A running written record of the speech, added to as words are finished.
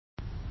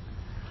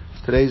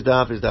Today's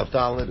daf is daf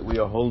Dalet. We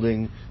are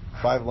holding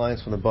 5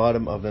 lines from the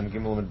bottom of the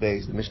Gimel and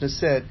Beis. The Mishnah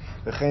said,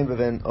 "V'chein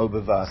v'ven o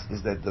bevas,"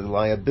 is that the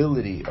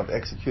liability of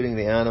executing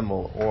the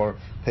animal or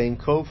paying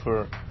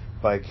kofar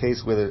by a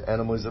case where the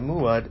animal is a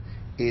muad,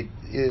 it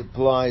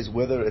applies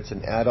whether it's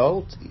an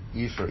adult,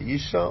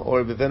 isha,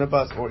 or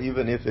v'venabas, or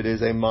even if it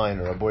is a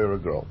minor, a boy or a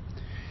girl.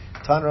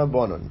 Tan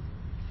Rabbanon.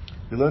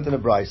 We learned in a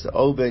brayso,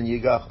 O ben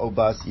yigach, O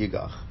bas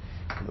yigach.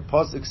 The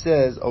pasuk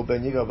says, "O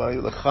ben yigach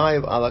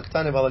v'chayiv ala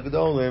ktanim ala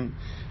gedolim,"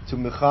 to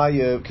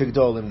mechayev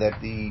kegdolim, that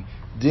the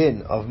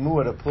din of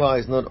muad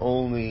applies not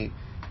only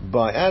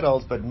by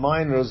adults, but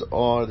minors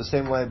are the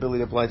same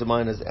liability applied to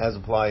minors as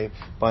applied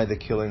by the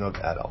killing of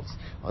adults.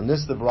 On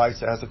this, the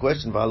brayso asks the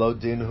question, "V'alo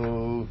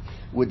dinhu,"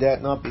 would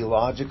that not be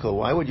logical?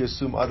 Why would you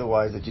assume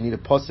otherwise that you need a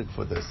pasuk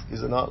for this?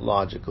 Is it not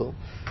logical?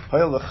 We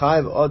know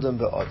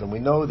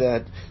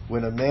that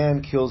when a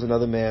man kills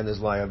another man, there's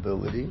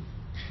liability.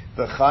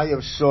 And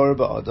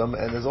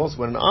there's also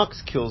when an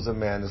ox kills a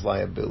man, there's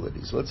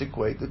liability. So let's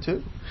equate the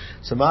two.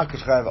 So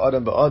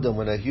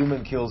when a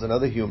human kills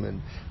another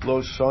human, we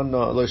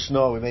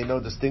made no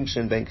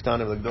distinction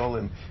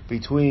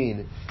between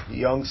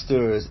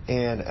youngsters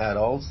and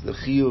adults. The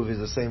chiyuv is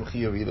the same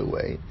chiyuv either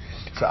way.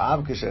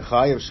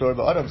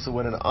 So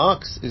when an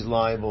ox is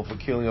liable for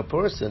killing a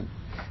person,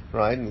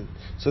 right?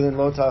 So then,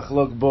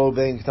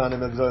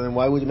 then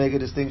why would you make a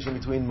distinction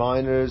between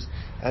minors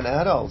and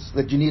adults?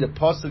 That you need a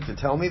pasuk to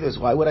tell me this?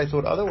 Why would I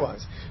thought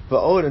otherwise?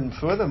 And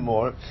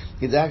furthermore,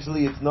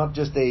 it's not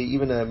just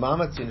even a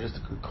mamatzin,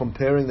 just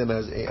comparing them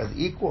as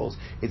equals.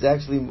 It's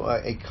actually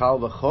a kal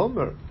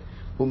v'chomer.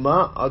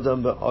 Huma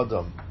adam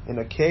be'adam. In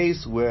a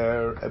case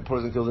where a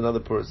person kills another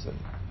person,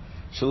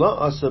 shelo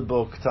asa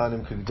bo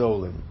ktanim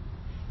k'gdolim,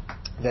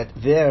 that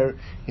there,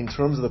 in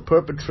terms of the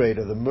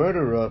perpetrator, the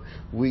murderer,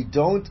 we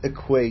don't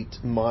equate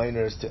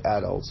minors to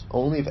adults.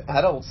 Only if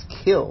adults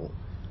kill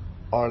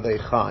are they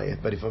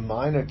chayiv. But if a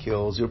minor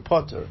kills, you're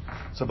potter.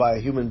 So by a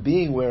human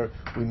being, where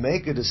we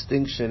make a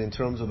distinction in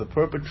terms of the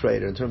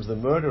perpetrator, in terms of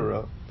the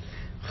murderer,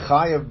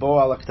 chayiv bo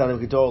ala ktanim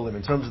gedolim.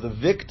 In terms of the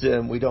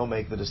victim, we don't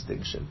make the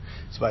distinction.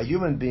 So by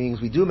human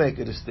beings, we do make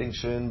a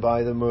distinction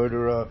by the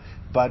murderer,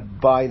 but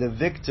by the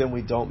victim,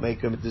 we don't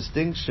make a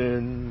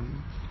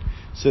distinction.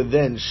 So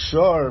then,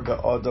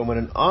 when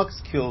an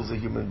ox kills a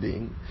human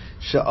being,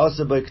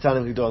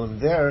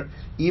 there,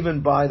 even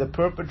by the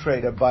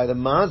perpetrator, by the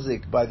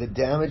mazik, by the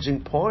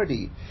damaging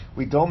party,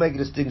 we don't make a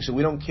distinction.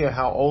 We don't care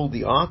how old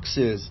the ox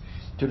is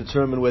to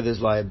determine whether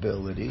there's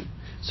liability.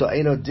 So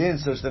Eino Din,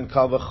 such then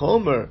Kal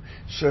V'chomer,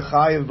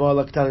 Shechayev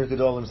Ba'ala Ktanim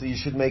Gedolim, so you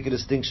should make a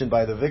distinction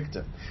by the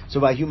victim.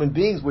 So by human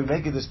beings, we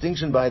make a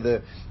distinction by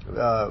the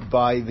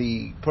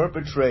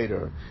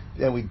perpetrator,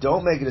 and we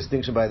don't make a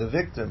distinction by the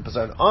victim. But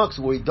an ox,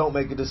 we don't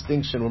make a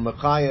distinction. We're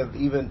Mechayev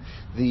even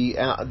the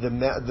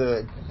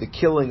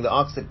killing, the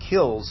ox that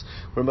kills,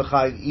 we're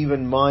Mechayev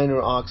even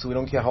minor ox, we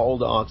don't care how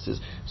old the ox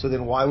is. So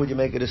then why would you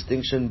make a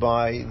distinction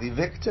by the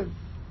victim?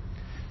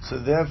 So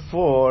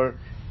therefore,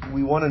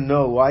 we want to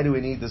know, why do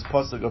we need this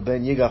pasuk of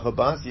ben yigach or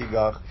bas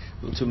yigach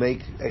to make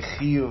a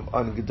chiyuv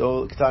on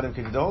ktanim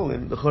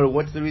k'gedolim?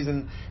 What's the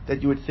reason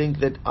that you would think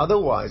that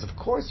otherwise? Of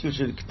course, there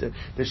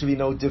should be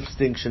no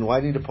distinction. Why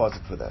do you need a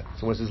pasuk for that?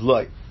 So what says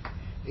like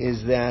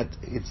is that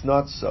it's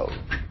not so.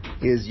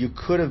 Is you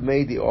could have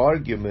made the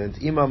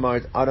argument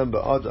imamart adam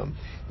be'adam,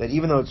 that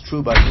even though it's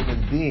true by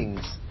human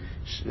beings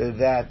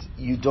that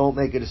you don't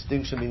make a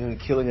distinction between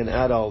killing an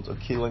adult or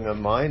killing a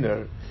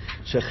minor,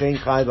 shechein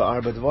chai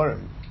v'arba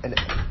dvarim. And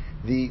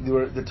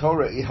the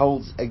Torah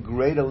holds a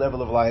greater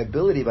level of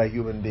liability by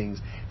human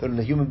beings. That when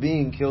a human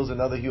being kills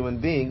another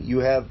human being, you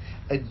have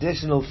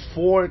additional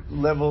 4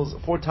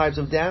 types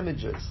of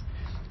damages.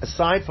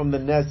 Aside from the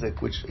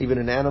nezek, which even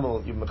an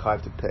animal you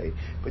have to pay,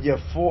 but you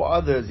have 4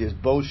 others. There's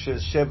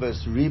boshes,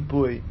 shevas,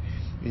 ripui.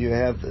 You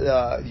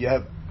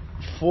have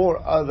 4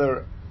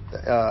 other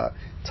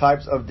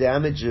types of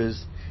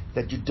damages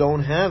that you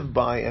don't have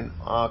by an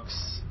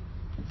ox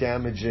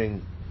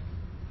damaging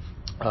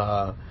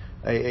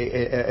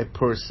a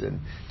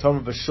person.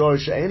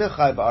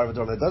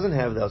 That doesn't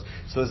have those.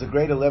 So there's a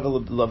greater level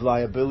of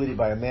liability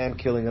by a man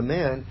killing a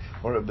man,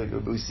 or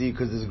we see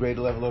because there's a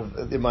greater level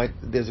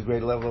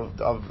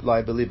of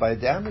liability by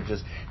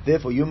damages.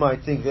 Therefore, you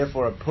might think, a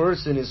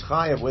person is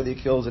chayav whether he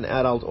kills an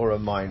adult or a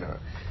minor.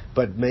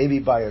 But maybe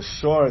by a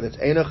shor that's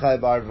eina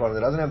chayav that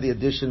doesn't have the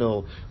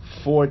additional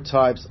 4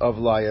 types of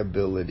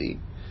liability.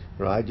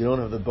 Right? You don't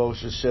have the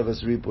Boshes,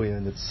 Shevas, Ripuy,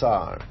 and the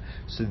Tsar.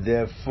 So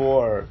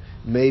therefore,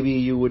 maybe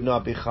you would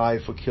not be chai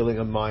for killing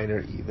a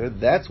minor either.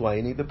 That's why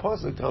you need the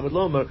pasuk. Talmud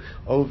Lomer,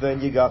 Oven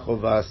Yigach,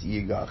 Ovas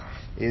Yigach.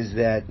 Is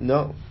that,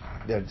 no.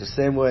 They're the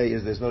same way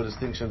as there's no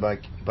distinction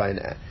by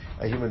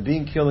a human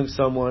being killing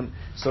someone,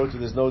 so too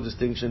there's no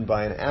distinction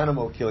by an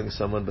animal killing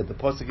someone, but the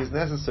pasuk is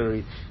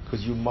necessary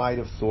because you might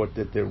have thought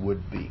that there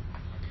would be.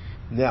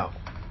 Now,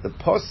 the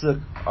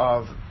pasuk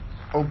of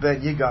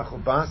Oben Yigach,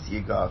 Ovas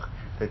Yigach,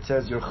 it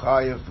says your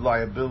chayav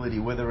liability,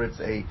 whether it's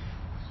a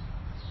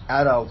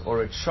adult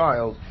or a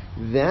child,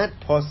 that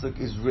pasuk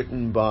is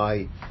written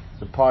by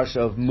the parsha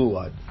of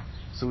Muad.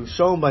 So we've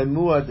shown by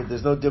muad that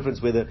there's no difference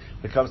whether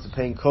when it comes to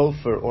paying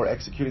kofar or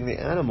executing the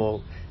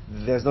animal,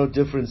 there's no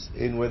difference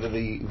in whether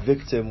the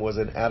victim was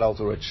an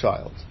adult or a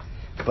child.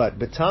 But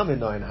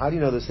betaminayin, how do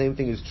you know the same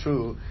thing is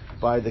true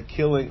by the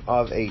killing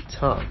of a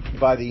tam?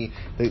 By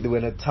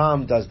when a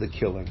tam does the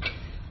killing.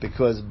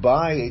 Because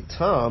by a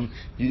tam,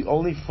 you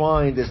only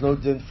find there's no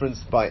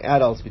difference by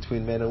adults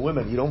between men and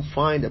women. You don't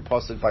find a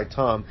pasuk by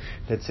tam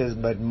that says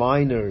that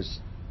minors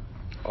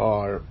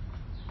are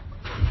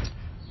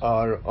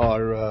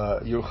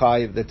you're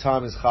chayiv. The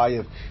tam is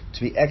chayiv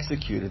to be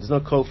executed. There's no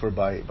kofar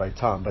by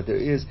tam, but there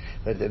is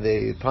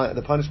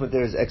the punishment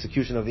there is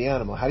execution of the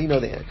animal. How do you know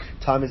the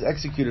tam is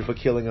executed for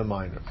killing a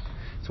minor?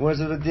 So when it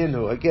says the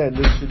dinu, again,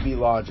 this should be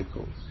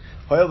logical.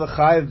 Hoyel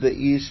v'chayiv the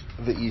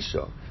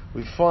v'isha.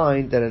 We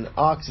find that an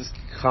ox is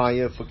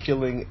chayiv for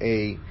killing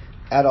a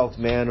adult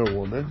man or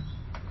woman,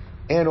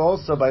 and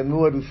also by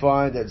muad we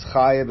find that it's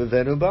chayiv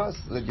b'venubas,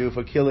 that you're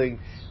for killing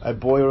a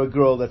boy or a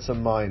girl that's a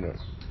minor.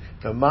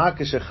 Now,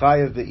 makash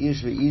chayiv the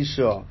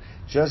v'isha,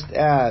 just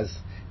as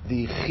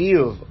the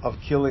chiyuv of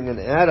killing an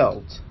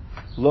adult,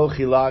 lo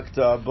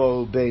chilakta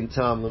bo bein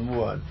tam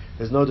lemuad.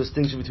 There's no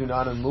distinction between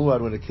ad and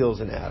muad when it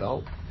kills an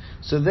adult.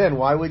 So then,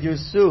 why would you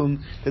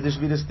assume that there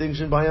should be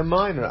distinction by a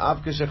minor?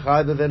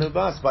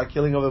 By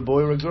killing of a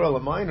boy or a girl, a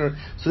minor.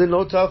 So then,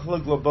 no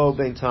tachluk labo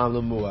bein tam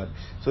lemuad.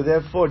 So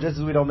therefore, just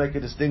as we don't make a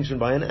distinction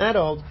by an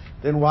adult,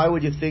 then why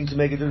would you think to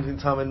make a difference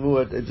between tam and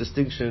muad, a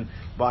distinction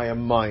by a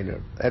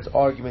minor? That's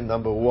argument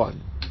number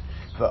one.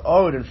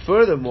 And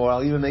furthermore,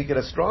 I'll even make it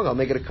a strong. I'll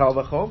make it a kal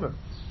v'chomer.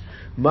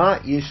 Ma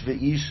ish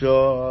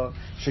ve'isha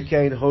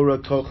shekein hora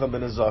kocha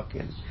ben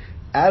azakin.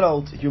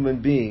 Adult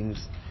human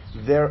beings,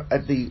 their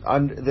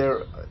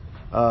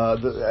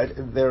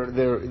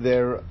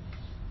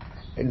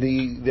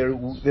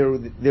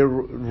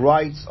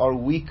rights are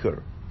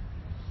weaker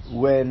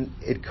when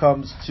it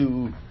comes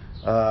to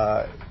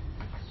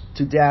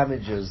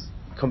damages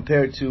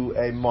compared to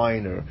a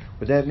minor.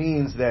 But that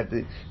means that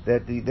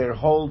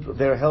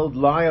they're held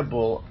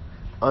liable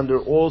under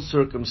all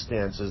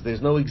circumstances.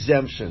 There's no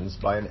exemptions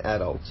by an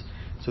adult.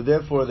 So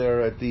therefore,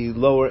 they're at the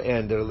lower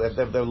end.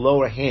 They're their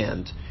lower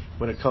hand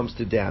when it comes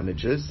to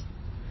damages.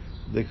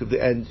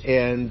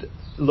 And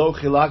lo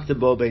chilakta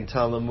bo bein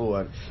tam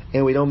lemuad,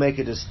 and we don't make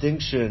a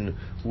distinction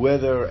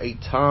whether a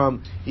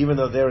tam, even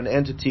though they're an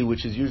entity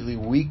which is usually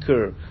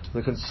weaker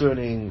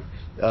concerning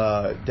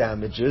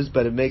damages,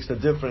 but it makes no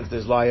difference.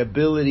 There's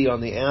liability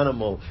on the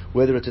animal,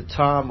 whether it's a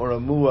tam or a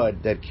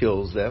muad that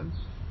kills them.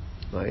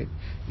 Right?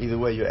 Either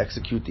way, you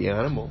execute the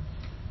animal.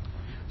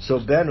 So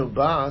benu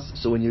bas.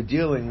 So when you're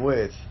dealing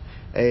with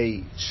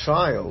a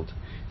child,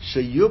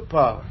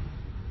 sheyupa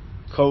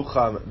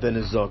kocham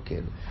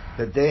benezokin,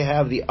 that they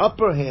have the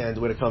upper hand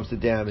when it comes to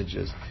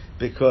damages,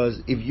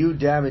 because if you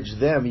damage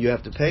them, you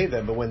have to pay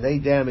them. But when they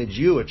damage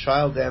you, a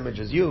child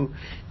damages you,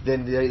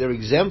 then they're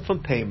exempt from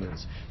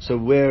payments. So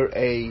where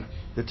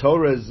the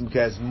Torah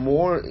has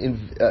more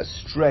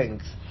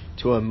strength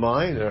to a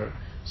minor,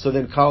 so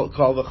then kal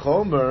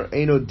v'chomer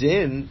eino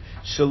din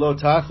shelo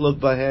tachlok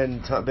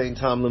bein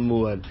tam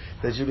lemuad.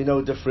 There should be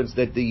no difference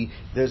that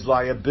there's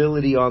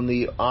liability on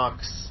the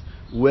ox,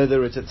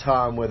 whether it's a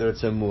tam, whether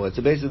it's a muad.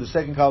 So basically,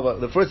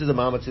 the first is a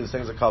mamatzi, the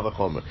second is a kal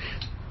v'chomer.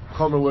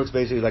 Chomer works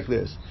basically like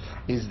this: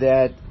 is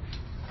that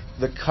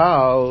the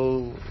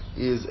kal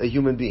is a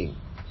human being.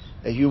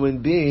 A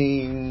human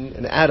being,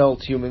 an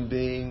adult human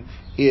being,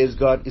 is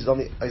on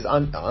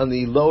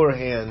the lower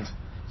hand.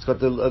 It's got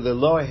the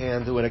lower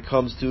hand when it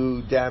comes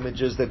to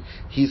damages, that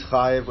he's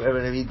chayiv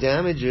wherever he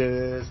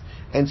damages.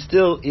 And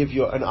still, if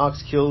an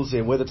ox kills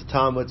him, whether it's a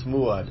tam or it's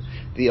muad,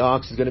 the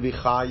ox is going to be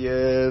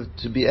chayiv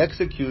to be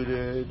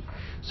executed.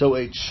 So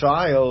a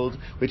child,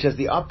 which has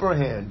the upper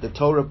hand, the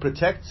Torah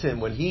protects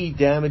him when he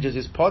damages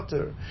his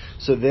potter.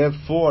 So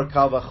therefore,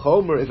 kal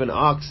v'chomer, if an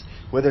ox,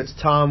 whether it's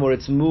tam or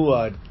it's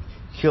muad,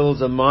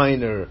 kills a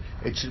minor,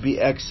 it should be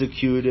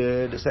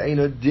executed. So ain't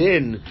a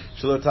din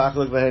shelo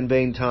tachlok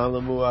bein tam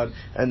lemuad,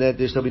 and that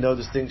there shall be no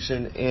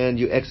distinction, and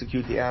you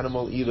execute the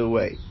animal either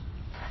way.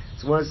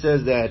 So when it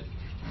says that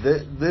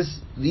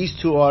these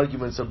two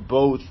arguments are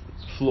both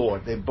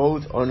flawed, they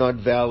both are not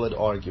valid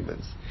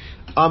arguments.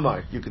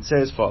 Amar, you could say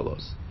as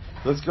follows.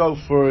 Let's go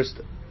first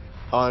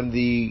on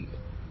the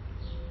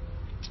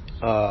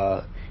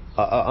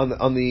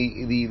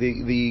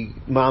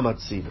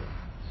mamatzina,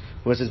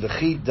 where it says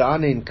v'chi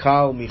danin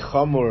kal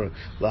michamor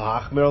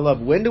lahachmer alav.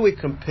 When do we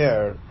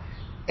compare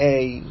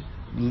a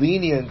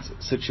lenient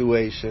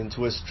situation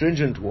to a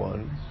stringent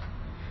one,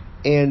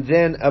 and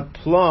then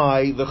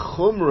apply the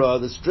chumrah,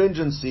 the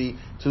stringency,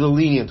 to the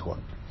lenient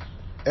one?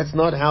 That's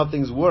not how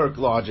things work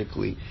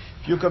logically.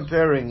 If you're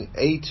comparing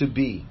A to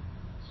B,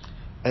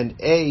 and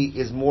A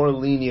is more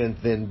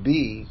lenient than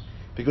B,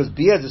 because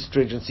B has a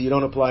stringency, you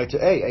don't apply it to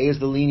A. A is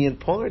the lenient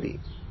party.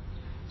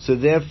 So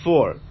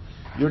therefore,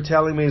 you're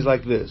telling me is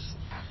like this: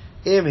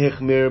 Im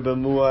hichmir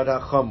b'muad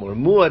hachamor,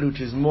 muad which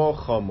is more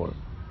chamor,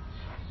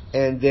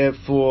 and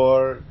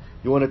therefore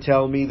you want to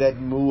tell me that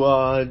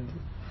muad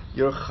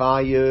you're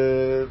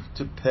chayev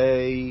to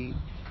pay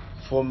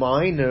For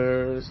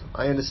minors,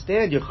 I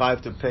understand you're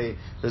chayav to pay.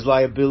 There's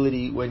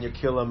liability when you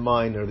kill a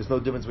minor. There's no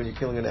difference when you're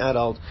killing an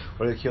adult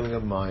or you're killing a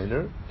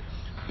minor,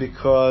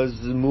 because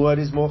muad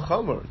is more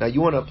chamor. Now you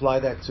want to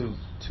apply that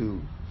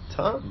to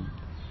tam.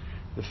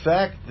 The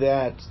fact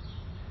that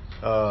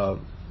a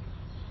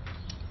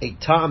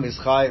tam is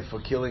chayav for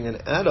killing an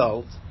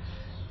adult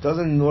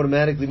doesn't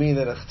automatically mean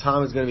that a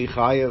tam is going to be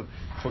chayav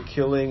for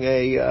killing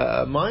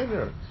a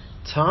minor.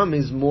 Tam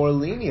is more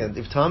lenient.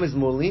 If tam is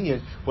more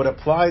lenient, what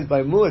applies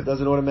by muad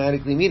doesn't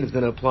automatically mean it's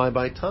going to apply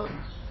by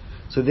tam.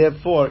 So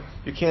therefore,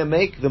 you can't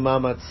make the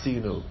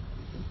mamatzinu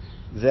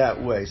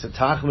that way. So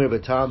tachmir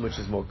b'tam, which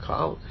is more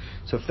kal.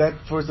 So if that,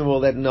 first of all,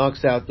 that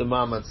knocks out the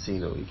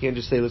mamatzinu. You can't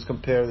just say let's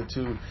compare the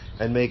two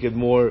and make it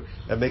more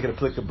and make it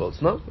applicable.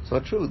 It's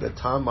not true. That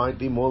tam might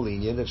be more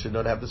lenient and should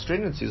not have the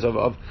stringencies of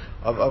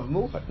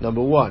muad.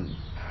 Number one,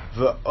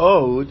 the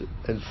ode,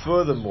 and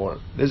furthermore,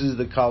 this is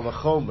the kal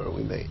v'chomer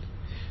we made.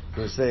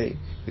 We say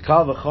the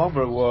kal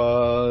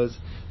v'chomer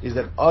is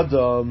that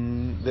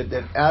adam, that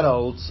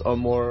adults are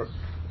more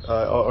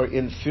or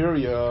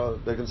inferior.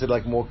 They're considered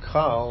like more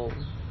kal,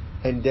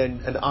 and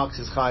then an ox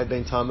is chayav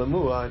bein tam and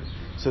muad.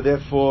 So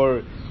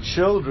therefore,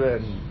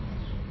 children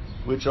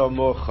which are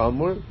more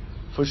chamor,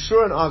 for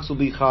sure an ox will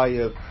be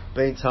chayav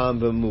bein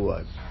tam and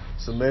muad.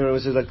 So Meir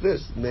says like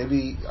this.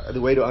 Maybe the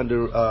way to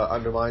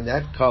undermine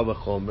that kal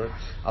v'chomer,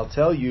 I'll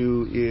tell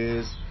you,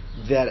 is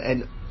that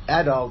an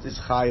adult is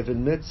chayav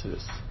in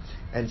mitzvahs.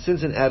 And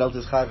since an adult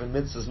is chayav in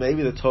mitzvahs,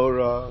 maybe the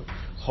Torah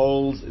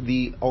holds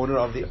the owner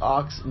of the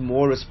ox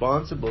more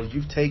responsible.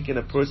 You've taken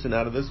a person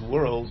out of this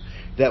world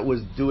that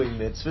was doing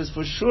mitzvahs.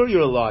 For sure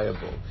you're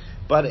liable.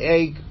 But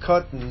a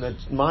cotton, a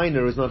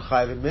minor, is not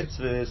chayav in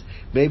mitzvahs.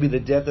 Maybe the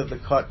death of the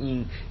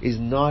cotton does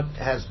not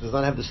have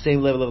the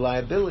same level of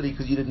liability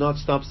because you did not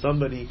stop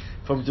somebody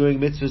from doing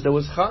mitzvahs that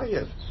was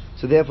chayav.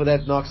 So therefore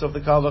that knocks off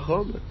the kal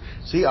v'chomer.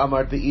 See,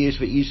 amart be'ish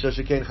ve'isha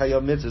sheken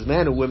chayav mitzvahs.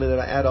 Man and women that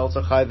are adults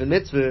are chayav in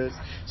mitzvahs.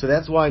 So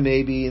that's why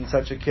maybe in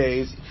such a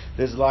case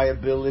there's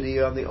liability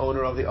on the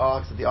owner of the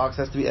ox, that the ox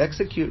has to be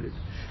executed.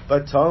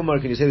 But Tomar,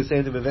 can you say the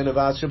same thing? There is no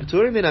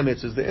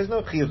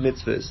chayav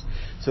mitzvahs.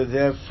 So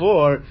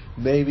therefore,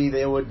 maybe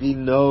there would be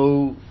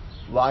no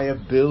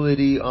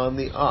liability on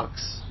the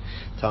ox.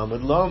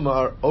 Talmud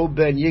Lomar, O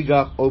ben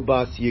yigach, O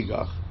bas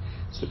yigach.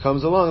 So it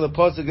comes along the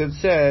pasuk and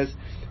says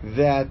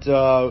that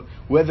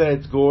whether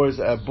it gores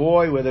a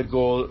boy, whether it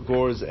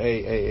gores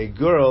a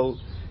girl,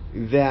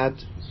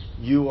 that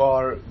you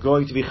are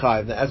going to be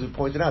chayav. Now, as we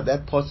pointed out,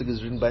 that pasuk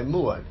is written by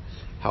muad.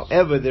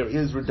 However, there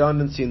is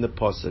redundancy in the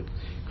pasuk,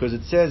 because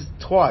it says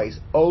twice,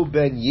 O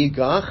ben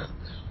yigach,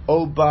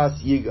 O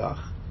bas yigach.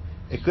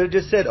 It could have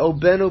just said, O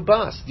ben, O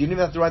bas. You didn't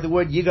even have to write the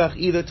word yigach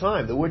either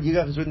time. The word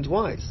yigach is written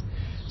twice.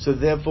 So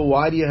therefore,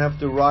 why do you have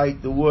to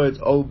write the words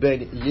O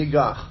ben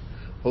yigach,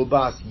 O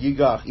bas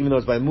yigach, even though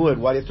it's by muad?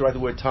 Why do you have to write the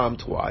word tam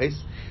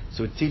twice?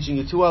 So it's teaching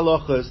you two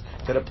halachas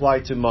that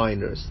apply to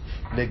minors.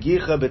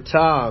 Negicha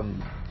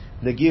betam,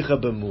 negicha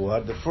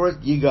b'muad. The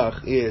first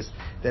yigach is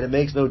that it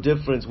makes no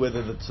difference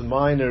whether the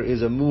minor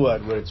is a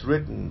muad where it's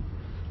written,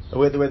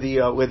 whether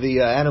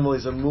the animal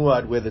is a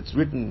muad whether it's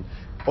written,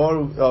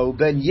 or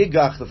ben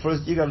yigach. The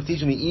first yigach is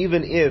teaching me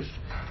even if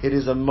it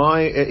is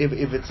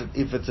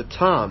if it's a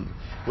tam,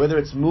 whether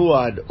it's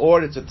muad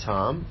or it's a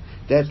tam,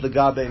 that's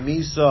legabe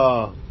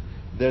misa.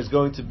 There's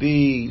going to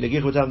be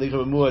negich b'tam negich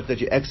b'muad, that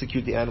you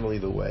execute the animal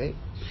either way.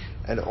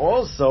 And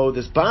also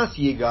this bas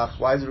yigach.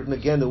 Why is it written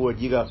again the word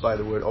yigach by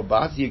the word or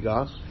bas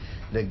yigach?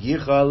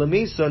 Negicha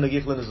lemisa,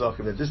 negich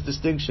lenezakim. That this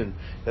distinction,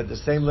 that the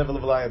same level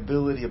of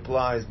liability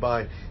applies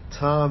by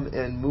tam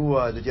and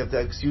muad, that you have to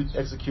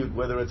execute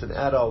whether it's an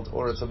adult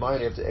or it's a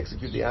minor. You have to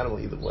execute the animal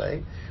either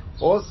way.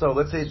 Also,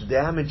 let's say it's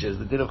damages,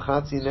 the din of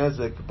chatzi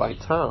nezek by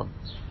tam.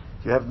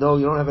 You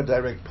don't have a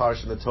direct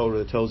parsha in the Torah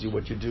that tells you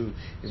what you do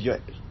if your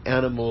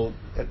animal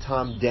at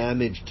time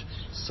damaged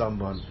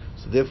someone.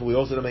 So therefore, we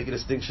also don't make a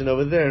distinction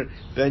over there.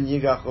 Ben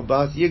yigach or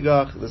bas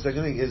yigach. The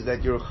second thing is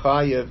that you're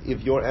chayav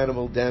if your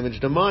animal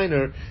damaged a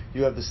minor.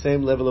 You have the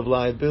same level of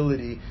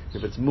liability.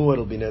 If it's muad,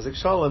 it'll be nezek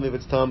shalom. If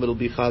it's tam, it'll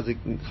be chatzi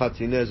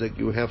nezek.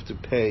 You have to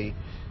pay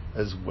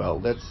as well.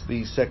 That's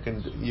the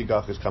second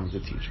yigach is coming to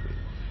teach me.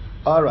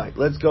 All right,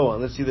 let's go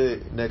on. Let's see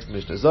the next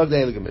Mishnah. Zog the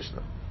Heilige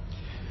Mishnah.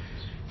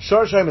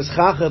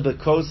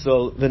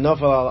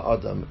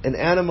 An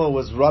animal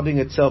was rubbing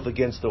itself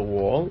against a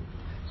wall,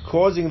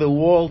 causing the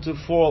wall to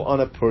fall on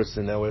a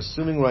person. Now we're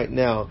assuming right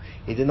now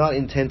he did not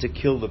intend to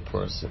kill the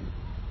person,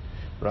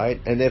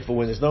 right? And therefore,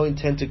 when there's no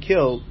intent to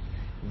kill,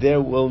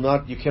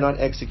 you cannot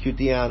execute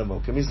the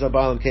animal. Is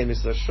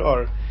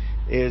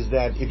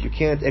that if you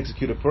can't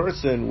execute a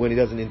person when he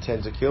doesn't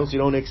intend to kill, so you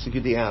don't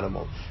execute the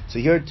animal. So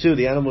here too,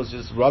 the animal is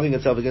just rubbing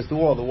itself against the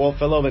wall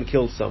fell over and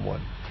killed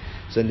someone.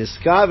 So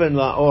niskaven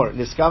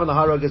laharagas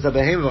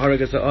habehem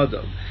v'haragas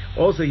ha'adam.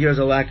 Also, here's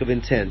a lack of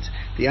intent.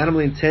 The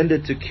animal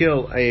intended to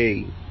kill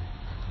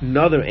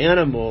another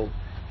animal,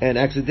 and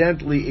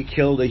accidentally it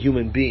killed a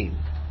human being,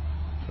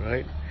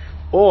 right?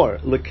 Or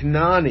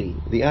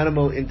leknani, the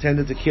animal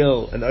intended to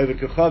kill an oved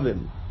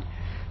kechavim,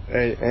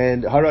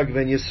 and harag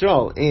ben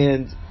Yisrael,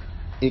 and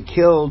he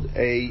killed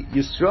a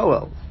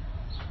Yisroel.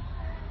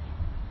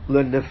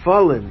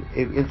 L'nefalim,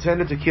 it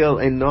intended to kill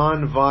a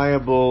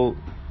non-viable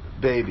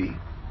baby,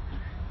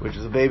 which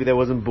is a baby that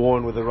wasn't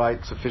born with the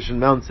right sufficient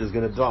mounts, is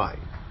going to die.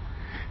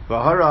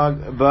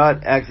 V'harag,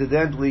 but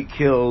accidentally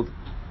killed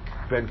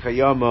Ben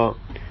Kayama,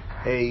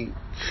 a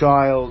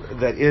child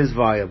that is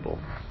viable.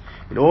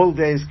 In all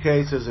these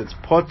cases, it's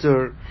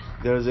potter.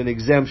 There's an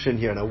exemption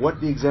here. Now,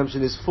 what the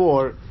exemption is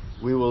for,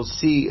 we will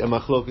see a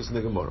machlokus in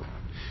the Gemara.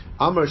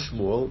 Amar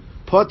Shmuel,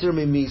 potter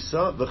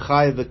mimisa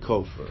v'chay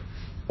v'kofer.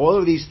 All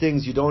of these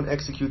things you don't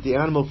execute the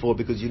animal for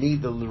because you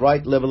need the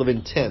right level of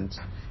intent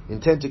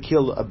to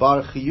kill a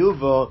bar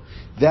chiyuva.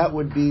 That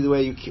would be the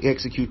way you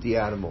execute the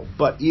animal.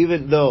 But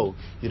even though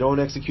you don't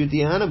execute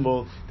the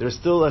animal, there's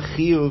still a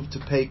chiyuv to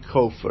pay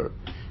kofer.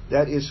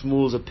 That is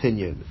Shmuel's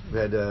opinion.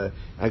 That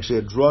actually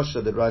a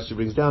drasha that Rashi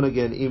brings down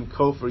again, im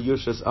kofer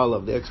yushas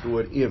alav, the extra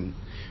word im.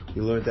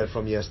 We learned that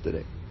from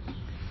yesterday.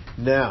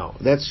 Now,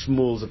 that's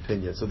Shmuel's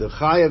opinion. So the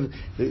chayav,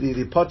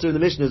 the potter in the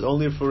Mishnah is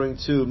only referring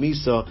to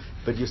Misa,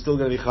 but you're still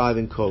going to be chayav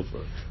in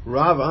Kofer.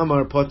 Rav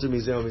Amar potter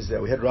mizeh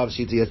mizeh. We had Rav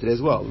Shita yesterday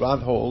as well. Rav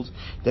holds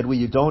that when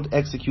you don't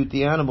execute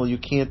the animal, you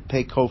can't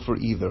pay Kofer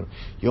either.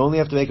 You only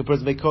have to make a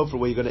person pay Kofer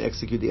where you're going to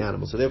execute the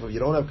animal. So therefore, if you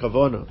don't have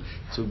kavana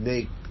to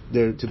make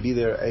there to be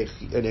there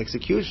an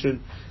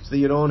execution, so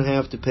you don't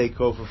have to pay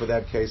Kofer for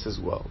that case as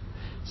well.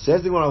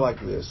 Says the Gemara like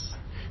this,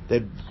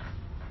 that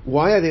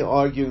why are they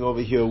arguing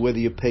over here whether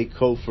you pay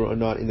kofer or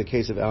not in the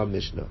case of our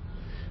Mishnah?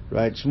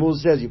 Right? Shmuel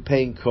says you're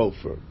paying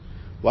kofer.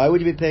 Why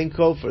would you be paying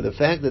kofer? The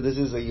fact that this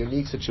is a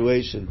unique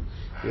situation,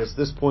 because at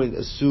this point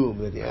assume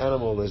that the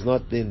animal has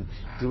not been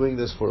doing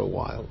this for a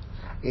while,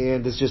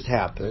 and this just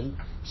happened.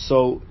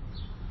 So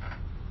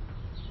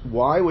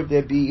why would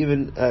there be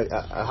even a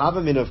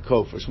havamin of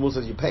kofer? Shmuel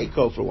says you pay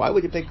kofer. Why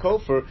would you pay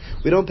kofer?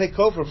 We don't pay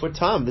kofer for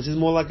tam. This is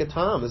more like a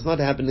tam. It's not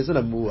happening. It's not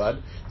a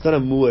muad. It's not a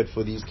muad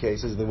for these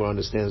cases. The one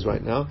understands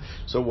right now.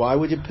 So why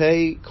would you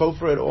pay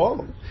kofer at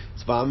all?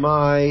 It's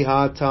v'amai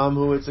ha tam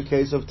hu. It's a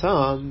case of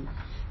tam.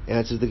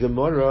 Answers the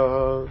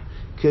Gemara.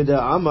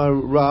 Kida amar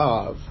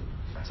Rav.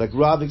 It's like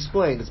Rav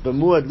explained. It's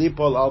b'muad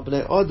lipol al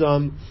bnei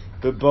adam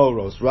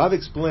beboros. Rav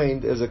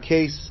explained as a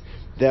case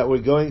that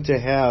we're going to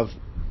have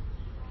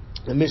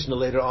the Mishnah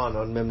later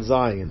on Mem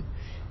Zayin,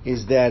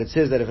 is that it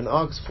says that if an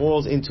ox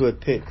falls into a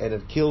pit and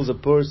it kills a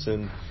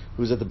person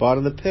who's at the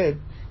bottom of the pit,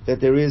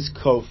 that there is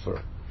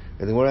kofer.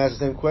 And they want to ask the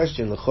same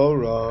question,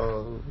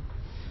 l'chora,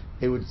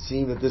 it would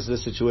seem that this is a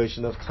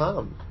situation of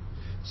tam.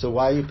 So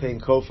why are you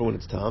paying kofer when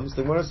it's tam? So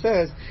the Gemara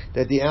says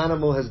that the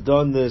animal has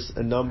done this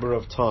a number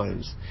of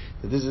times.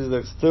 That this is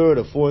the third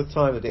or fourth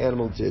time that the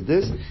animal did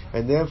this,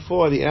 and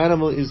therefore the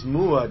animal is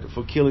muad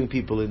for killing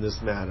people in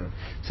this manner.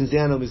 Since the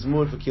animal is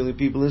muad for killing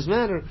people in this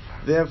manner,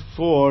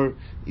 therefore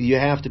you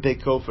have to pay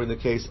kofer in the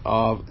case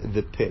of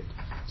the pit.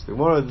 So the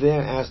Gemara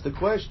there asked the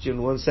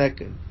question, one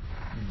second,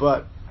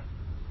 but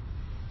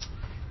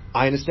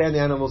I understand the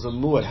animal's a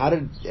muad. How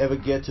did it ever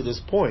get to this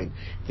point?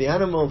 The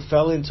animal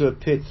fell into a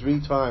pit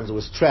 3 times. It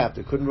was trapped.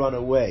 It couldn't run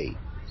away.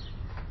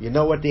 You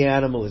know what the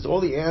animal is.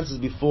 All the answers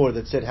before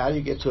that said how do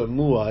you get to a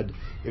muad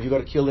if you've got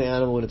to kill the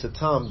animal when it's a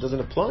tam doesn't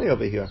apply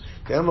over here.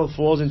 The animal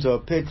falls into a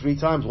pit 3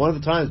 times. One of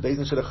the times, Beis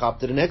Din should have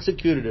chopped it and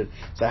executed it.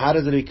 So how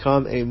does it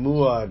become a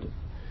muad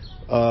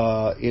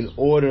in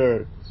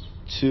order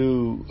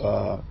to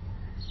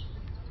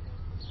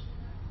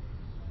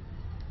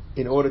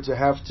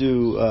have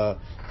to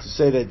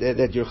say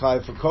that you're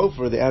chayav for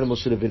kofer, the animal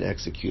should have been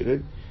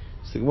executed.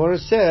 So the Gemara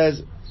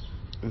says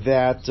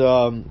that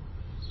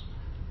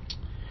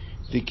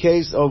the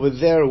case over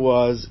there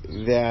was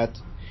that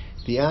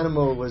the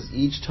animal was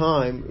each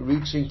time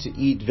reaching to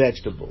eat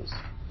vegetables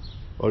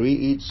or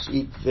eat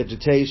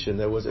vegetation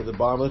that was at the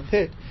bottom of the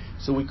pit.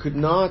 So we could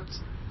not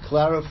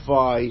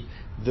clarify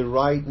the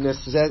right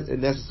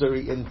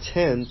necessary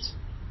intent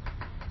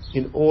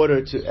in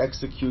order to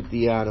execute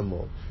the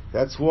animal.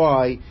 That's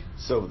why,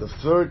 so the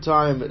third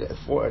time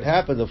it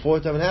happened, the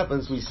fourth time it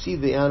happens, we see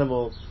the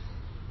animal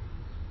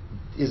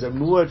is a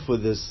muad for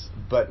this,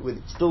 but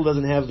it still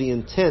doesn't have the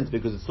intent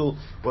because it still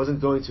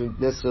wasn't going to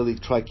necessarily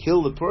try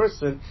kill the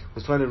person, it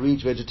was trying to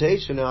reach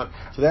vegetation out.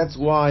 So that's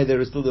why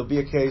there'll be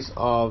a case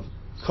of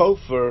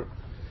kofer,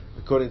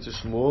 according to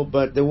Shmuel,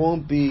 but there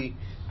won't be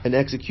an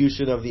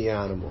execution of the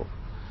animal.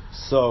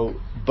 So,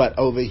 but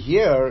over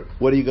here,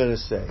 what are you going to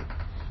say?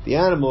 The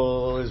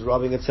animal is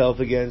rubbing itself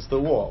against the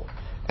wall.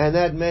 And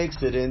that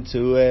makes it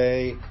into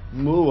a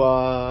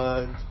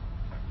muad.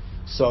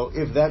 So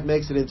if that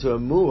makes it into a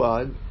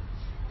muad,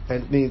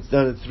 and it means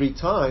done it 3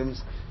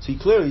 times, so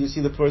you see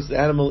the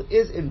animal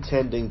is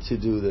intending to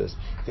do this.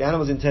 If the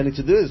animal is intending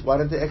to do this, why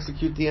don't they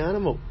execute the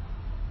animal?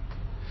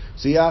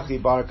 So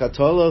Yachi bar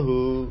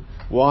katolahu,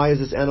 why is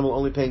this animal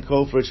only paying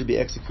kofer? It should be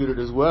executed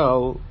as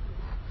well.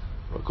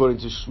 According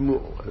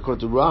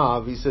to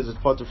Rav, he says it's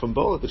potter from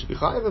both. It should be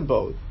chayav in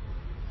both.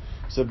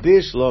 So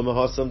Bishla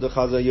Mahasam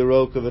Dechaza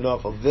Yerokov and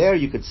Awful. There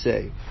you could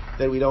say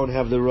that we don't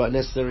have the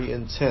necessary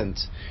intent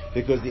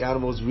because the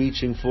animal is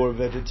reaching for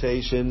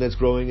vegetation that's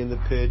growing in the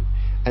pit,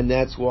 and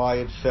that's why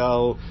it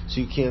fell.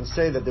 So you can't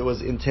say that there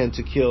was intent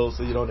to kill,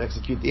 so you don't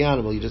execute the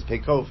animal. You just pay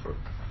kofar,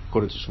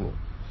 according to Shmuel.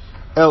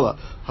 Ella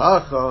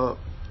Hacha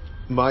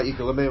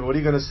Ma'ikalameim. What are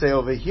you going to say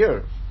over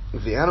here?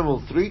 If the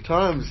animal 3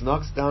 times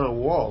knocks down a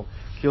wall,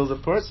 kills a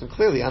person,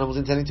 clearly the animal's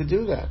intending to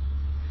do that.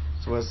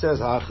 So when it says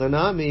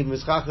Hachanami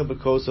Mischacha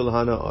B'Kosel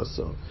Hana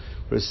Also,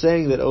 we're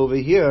saying that over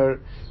here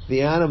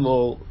the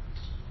animal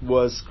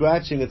was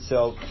scratching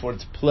itself for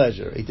its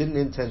pleasure. It didn't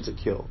intend to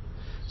kill.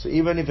 So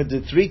even if it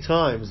did 3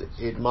 times,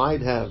 it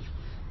might have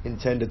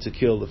intended to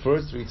kill the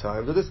first 3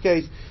 times. In this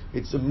case,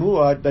 it's a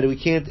muad, but we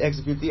can't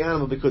execute the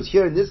animal because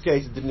here in this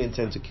case it didn't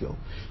intend to kill.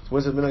 So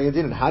when it says it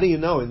didn't, how do you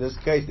know in this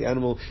case the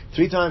animal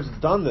 3 times it's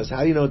done this?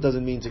 How do you know it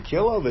doesn't mean to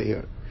kill over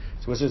here?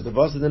 So it says the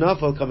bas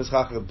denafal comes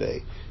chachar,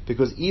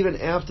 because even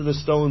after the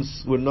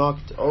stones were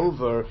knocked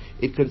over,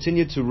 it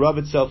continued to rub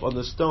itself on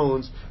the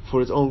stones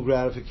for its own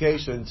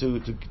gratification,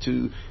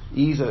 to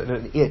ease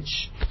an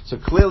itch. So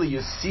clearly you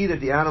see that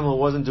the animal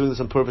wasn't doing this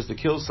on purpose to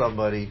kill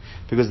somebody,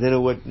 because then it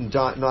would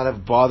not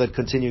have bothered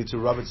continuing to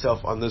rub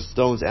itself on the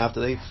stones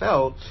after they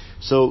fell.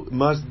 So it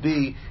must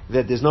be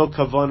that there's no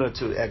kavanah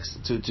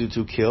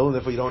to kill, and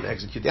therefore you don't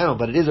execute the animal.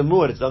 But it is a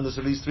muad, it's done this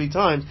at least 3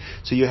 times,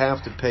 so you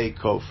have to pay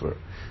kofar.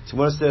 So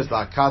when it says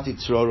 "La'akati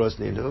tzroros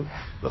ninu,"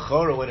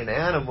 l'chora, when an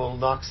animal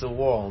knocks a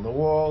wall, on the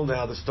wall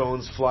now the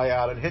stones fly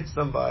out and hit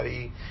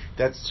somebody,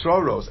 that's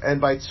tzroros.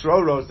 And by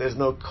tzroros there's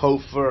no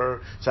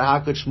kofar. So how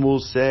could Shmuel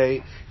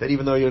say that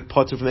even though you're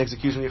potter from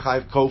execution you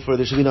have kofar,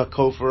 there should be no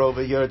kofar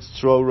over here? It's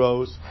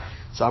tzroros.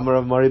 Samar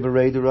of Mari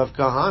Bereder of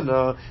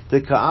Kahana,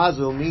 the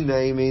Ka'azul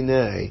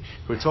Mine.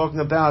 We're talking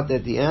about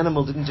that the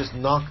animal didn't just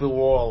knock the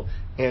wall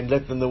and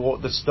let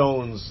the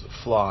stones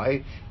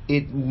fly.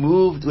 It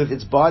moved with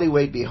its body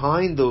weight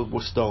behind the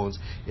stones.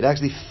 It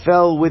actually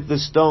fell with the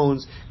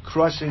stones,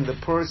 crushing the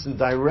person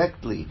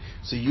directly.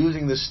 So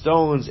using the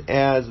stones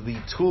as the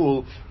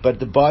tool, but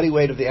the body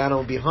weight of the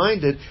animal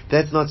behind it,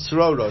 that's not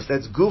srodos,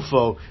 that's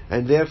gufo,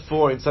 and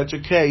therefore in such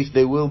a case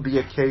there will be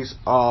a case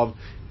of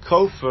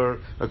kofar,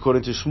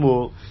 according to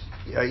Shmuel,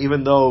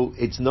 even though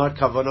it's not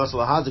kavanos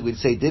lahazik, we'd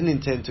say it didn't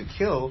intend to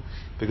kill,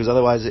 because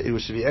otherwise it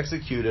should be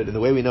executed. And the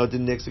way we know it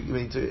didn't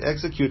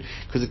execute,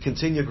 because it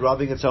continued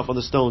rubbing itself on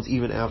the stones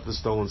even after the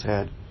stones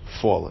had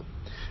fallen.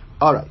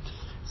 All right.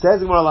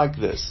 Says more like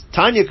this.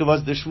 Tanya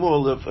kavaz the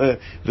Shmuel of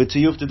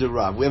v'tiyufta de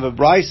Rav. We have a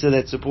brisa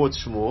that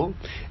supports Shmuel,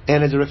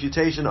 and it's a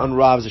refutation on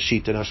Rav's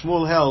shita. Now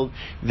Shmuel held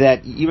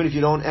that even if you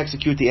don't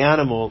execute the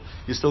animal,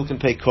 you still can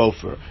pay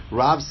kofar.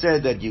 Rav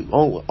said that you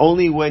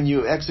only when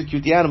you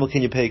execute the animal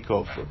can you pay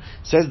kofar.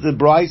 Says the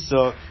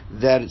brisa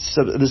that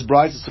this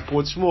brisa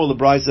supports Shmuel.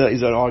 The brisa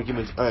is an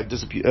argument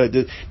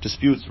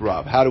disputes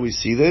Rav. How do we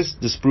see this?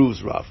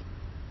 Disproves Rav.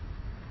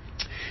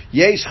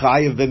 Yesh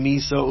chayiv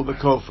b'misa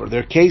u'b'kofar. There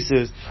are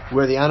cases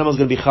where the animal is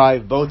going to be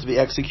chayiv both to be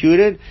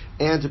executed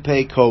and to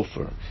pay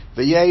kofar.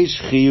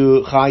 V'yesh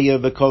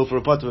chayiv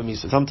b'kofar potter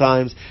b'misa.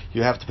 Sometimes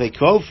you have to pay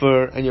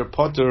kofar and you're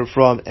potter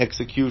from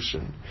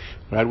execution,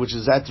 right? Which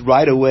is that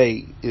right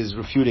away is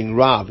refuting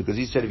Rav, because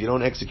he said if you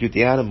don't execute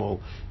the animal,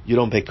 you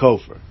don't pay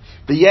kofar.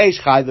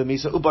 V'yesh chayiv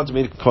b'misa u'potter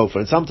kofar.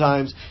 And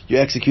sometimes you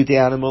execute the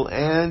animal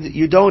and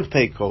you don't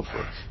pay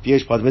kofar.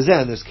 V'yesh potter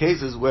b'misa. There's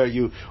cases where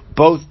you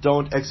both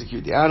don't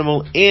execute the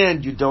animal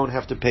and you don't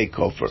have to pay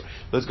kofar.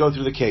 Let's go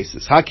through the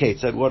cases. Hakate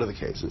said, what are the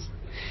cases?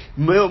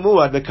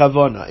 Muad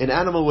bekavona. An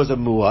animal was a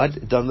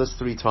muad, done this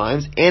 3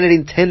 times, and it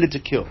intended to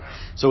kill.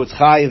 So it's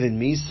chayiv in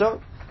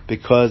misa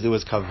because it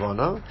was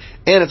kavona,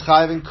 and it's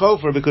chayiv in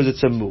kofar because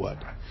it's a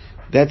muad.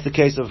 That's the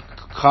case of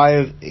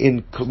chayiv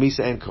in misa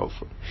and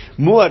kofar.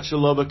 Muad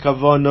shelo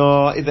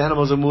bekavona. If the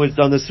animal is a muad, it's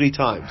done this 3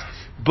 times,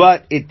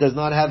 but it does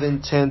not have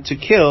intent to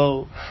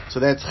kill, so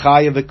that's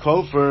chayiv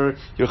kofar.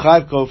 You're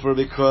chayiv kofar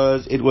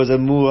because it was a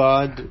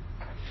muad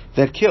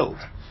that killed.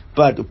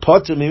 But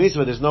potter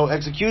mimisva, there's no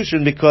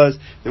execution because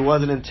there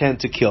was an intent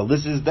to kill.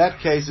 That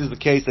case is the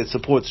case that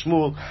supports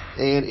Shmuel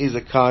and is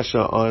a kasha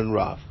on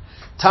Rav.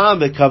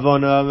 Tam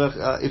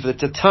bekavona, if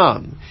it's a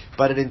tam,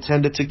 but it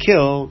intended to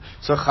kill,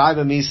 so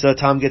chayiv misa,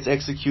 tam gets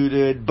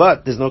executed,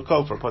 but there's no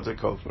kofar, potter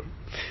kofar.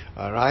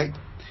 All right.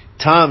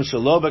 Tam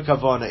shelo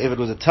bekavona, if it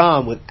was a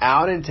tam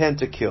without intent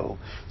to kill,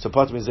 so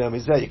potter mizeh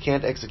mizeh, you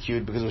can't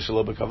execute because of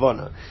shelo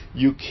bekavona.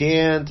 You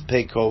can't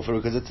pay kofar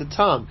because it's a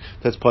tam.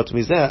 That's potter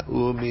mizeh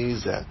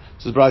umizeh.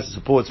 So the brisa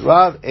supports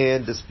Rav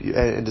and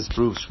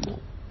disproves Shmuel.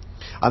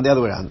 On the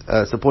other way around,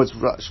 supports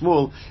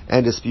Shmuel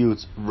and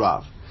disputes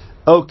Rav.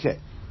 Okay.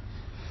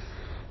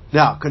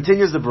 Now,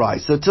 continues the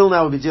brisa. So till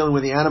now we've been dealing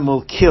with the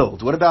animal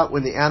killed. What about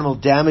when the animal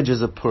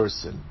damages a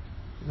person?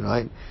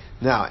 Right?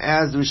 Now,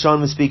 as the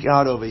Rishonim speak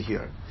out over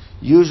here,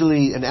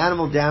 usually an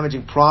animal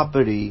damaging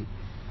property,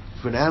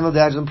 for an animal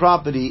damaging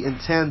property,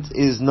 intent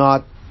is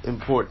not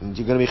important.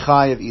 You're going to be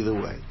chayiv either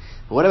way.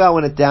 But what about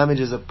when it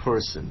damages a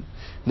person?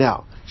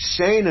 Now,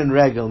 shein and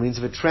regel means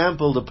if it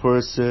trampled a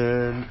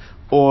person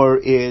or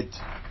it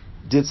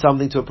did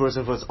something to a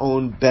person for its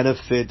own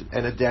benefit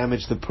and it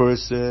damaged the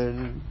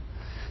person,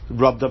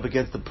 rubbed up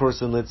against the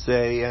person, let's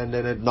say, and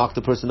then it knocked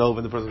the person over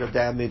and the person got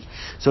damaged.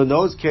 So in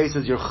those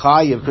cases, you're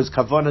chayiv because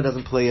kavana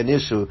doesn't play an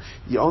issue.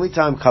 The only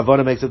time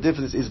kavana makes a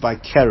difference is by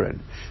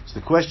keren. So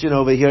the question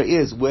over here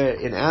is where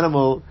an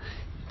animal,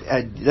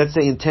 let's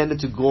say,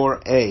 intended to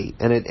gore A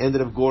and it ended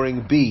up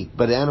goring B,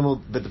 but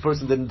the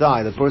person didn't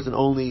die. The person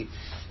only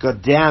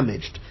got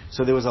damaged.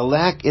 So there was a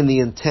lack in the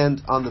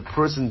intent on the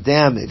person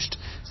damaged.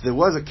 So there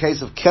was a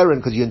case of keren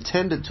because you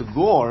intended to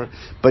gore,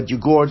 but you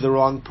gored the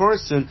wrong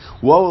person.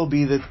 What will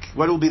be the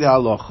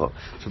halacha?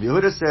 So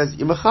Yehuda says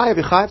you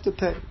have to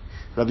pay.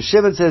 Rabbi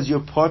Shifman says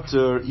you're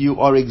potter, you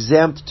are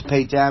exempt to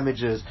pay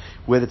damages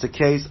when it's a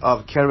case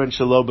of keren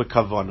shelo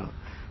b'kavana.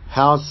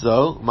 How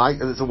so?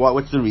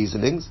 What's the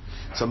reasonings?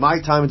 So my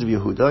time of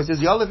Yehuda, he says,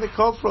 Yalev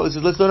Kofar. He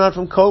says, let's learn out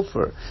from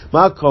Kofar.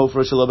 Ma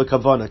Kofar Shalom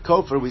Kavana.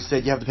 Kofar, we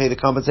said you have to pay the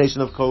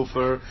compensation of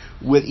Kofar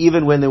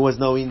even when there was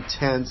no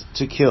intent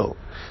to kill.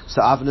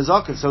 So Av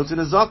Nazakin. So it's in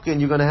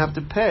Nazakin, you're going to have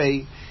to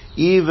pay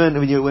even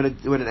when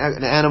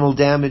an animal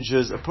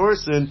damages a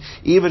person,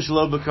 even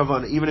Shalom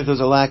Kavana, even if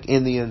there's a lack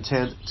in the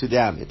intent to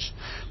damage.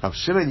 Rav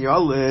Shimon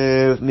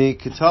Yalev Mi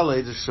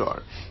Kitale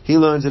Deshar. He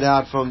learns it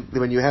out from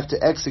when you have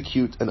to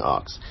execute an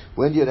ox.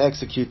 When do you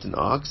execute an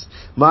ox?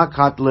 Ma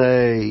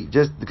katle,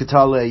 just the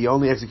katale, you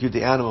only execute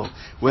the animal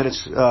when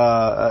it's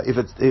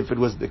if it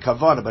was the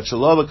kavana, but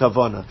shalom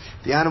kavana,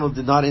 the animal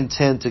did not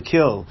intend to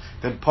kill,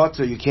 then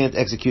potter, you can't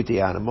execute the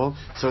animal.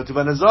 So to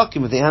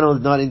banazakim, if the animal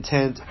did not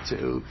intend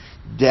to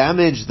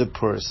damage the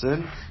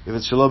person, if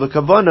it's shalom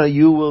kavana,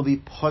 you will be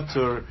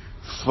potter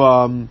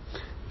from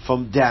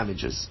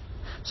damages.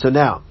 So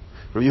now,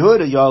 Rabbi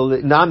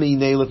Yehuda, Nami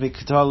Neilef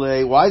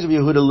Mikatale. Why does Rabbi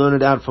Yehuda learn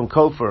it out from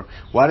Kofar?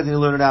 Why doesn't he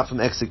learn it out from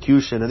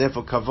execution? And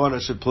therefore Kavana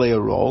should play a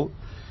role,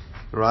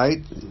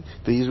 right?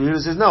 But Rabbi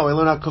Yehuda says, no, I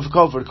learn out from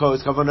Kofar.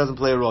 Kavana doesn't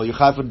play a role. You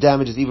chai for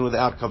damages even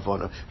without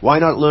Kavana. Why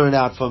not learn it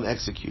out from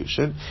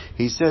execution?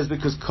 He says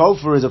because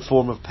Kofar is a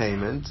form of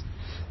payment,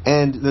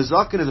 and the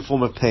zaken is a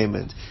form of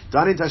payment.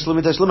 I'd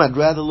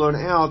rather learn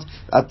out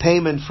a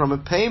payment from a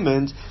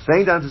payment.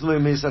 And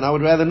I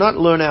would rather not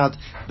learn out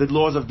the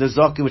laws of the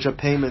zaken, which are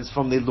payments,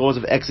 from the laws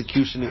of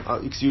execution,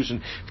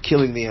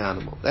 killing the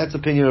animal. That's the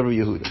opinion of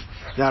Yehuda.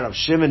 Now, Rav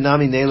Shimon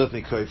Nami Neilef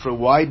Mikofar.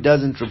 Why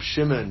doesn't Rav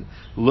Shimon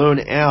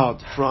learn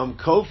out from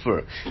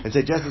Kofar and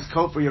say just as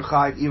Kofar you're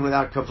chayiv even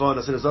without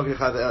kavana, so the zaken you're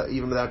chayiv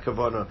even without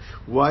kavana?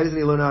 Why doesn't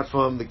he learn out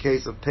from the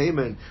case of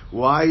payment?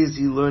 Why is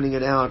he learning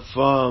it out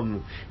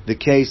from the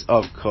case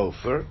of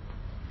Kofar?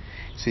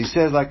 So he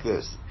says like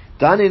this.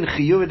 Danin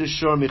chiyuv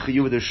d'shor mi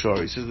chiyuv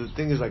d'shor. He says the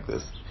thing is like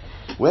this.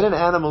 When an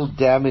animal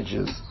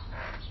damages,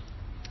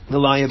 the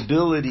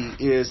liability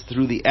is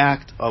through the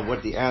act of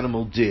what the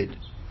animal did.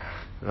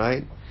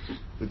 Right?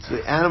 It's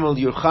the animal,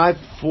 you're chayv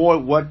for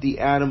what the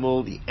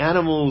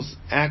animal's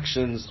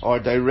actions are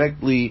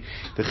directly,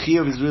 the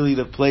chiyuv is really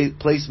the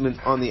placement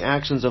on the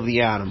actions of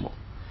the animal.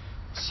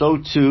 So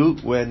too,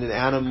 when an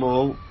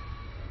animal,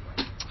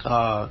 in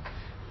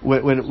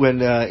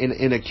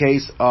a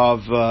case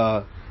of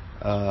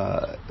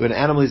when an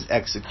animal is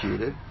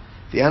executed,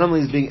 the animal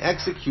is being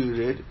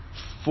executed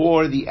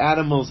for the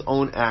animal's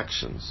own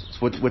actions.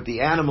 It's what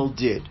the animal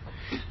did.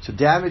 So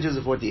damages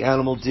of what the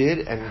animal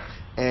did,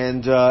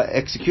 and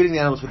executing the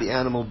animals what the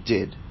animal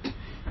did.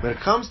 When it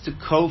comes to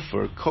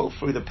kofar,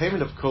 the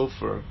payment of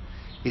kofar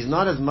is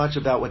not as much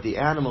about what the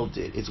animal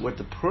did, it's what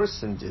the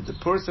person did. The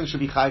person should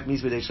be chayiv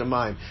mis b'dei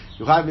shamayim.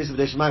 You chayiv mis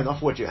b'dei shamayim, not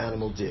for what your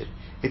animal did.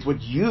 It's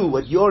what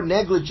your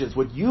negligence,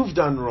 what you've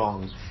done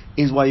wrong,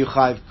 is why you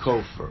chayiv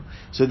kofar.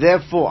 So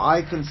therefore,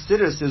 I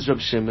consider, says Reb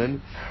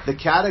Shimon, the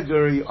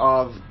category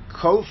of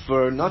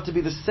kofar not to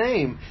be the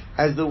same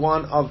as the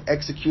one of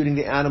executing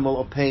the animal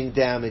or paying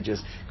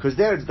damages. Because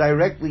there it's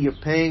directly you're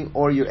paying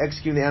or you're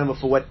executing the animal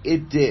for what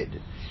it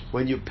did.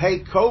 When you pay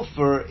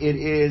kofar, it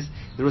is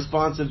the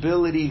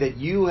responsibility that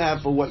you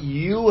have for what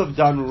you have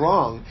done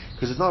wrong.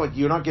 Because it's not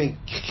you're not getting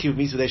chiyuv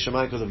misudei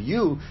shamayim because of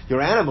you,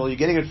 your animal. You're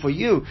getting it for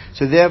you.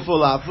 So therefore,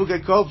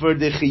 la'afuka kofar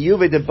de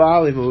chiyuv de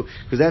balimu,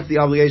 because that's the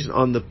obligation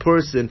on the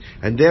person.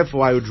 And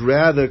therefore, I would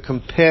rather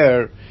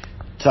compare,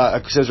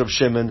 says Reb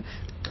Shimon,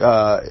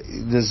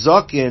 the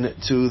zakin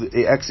to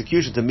the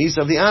execution, to misa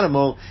of the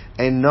animal,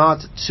 and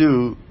not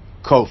to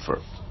kofar.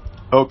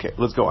 Okay,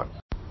 let's go on.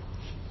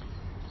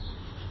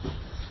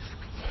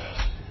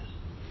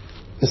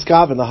 So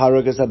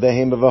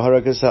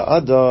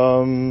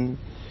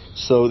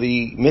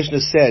the Mishnah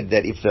said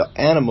that if the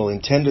animal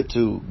intended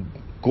to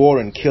gore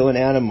and kill an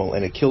animal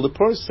and it killed a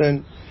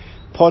person,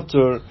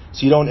 potter,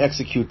 so you don't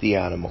execute the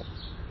animal.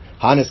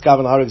 Mashma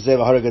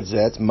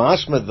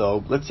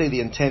though, let's say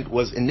the intent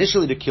was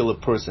initially to kill a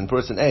person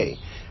A,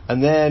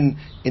 and then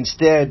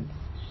instead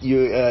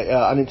you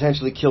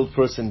unintentionally killed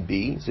person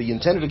B, so you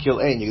intended to kill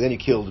A and then you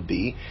killed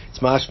B, it's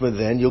mashma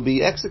then you'll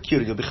be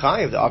executed, you'll be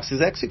chayiv, the ox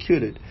is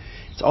executed.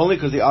 It's only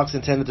because the ox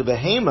intended to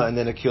behema and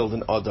then it killed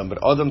an adam,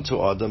 but adam to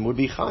adam would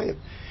be chayiv.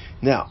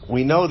 Now,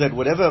 we know that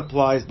whatever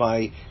applies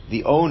by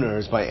the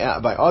owners, by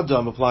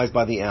adam, applies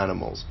by the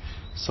animals.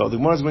 So the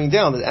Gemara is going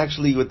down that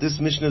actually what this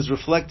Mishnah is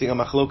reflecting on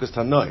Machlokas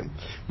Tanoim.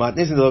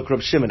 Matnisin the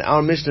Rab Shimon.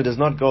 Our Mishnah does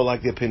not go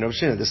like the opinion of Rab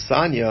Shimon. The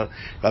Sanya,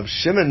 Rab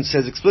Shimon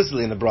says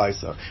explicitly in the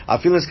Brisa,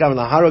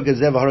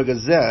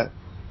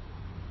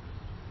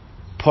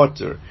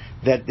 Potter,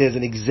 that there's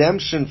an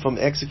exemption from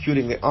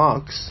executing the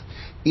ox,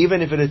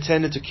 even if it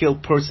intended to kill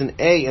person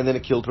A and then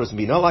it killed person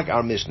B. Not like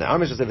our Mishnah. Our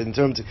Mishnah said it's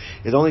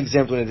only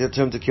exempt when it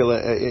intended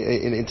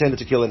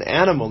to kill an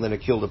animal and then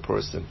it killed a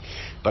person.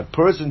 But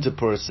person to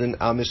person,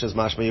 our Mishnah is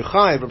mashma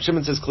yuchai. Rab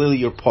Shimon says clearly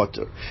you're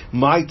potter.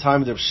 My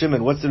time with Rab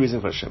Shimon, what's the reason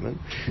for Shimon?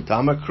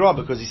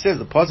 Because he says,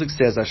 the pasuk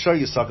says, Ashar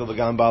Yisakal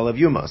v'gam ba'al of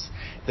Yumas,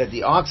 that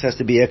the ox has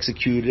to be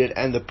executed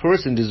and the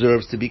person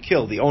deserves to be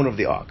killed, the owner of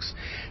the ox.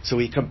 So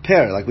we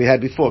compare, like we had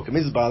before, that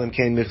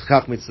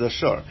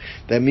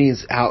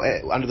means how,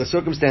 under the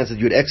circumstances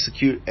you'd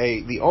execute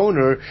the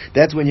owner,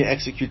 that's when you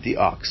execute the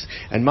ox.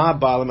 And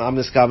Rab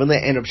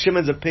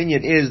Shimon's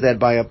opinion is that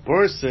by a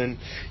person,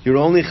 you're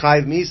only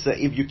chayv misa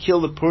if you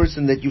kill the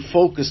person that you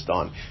focused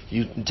on.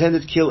 You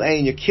intended to kill A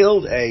and you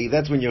killed A,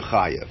 that's when you're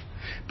chayev.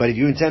 But if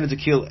you intended to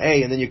kill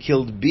A and then you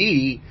killed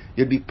B,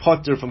 you'd be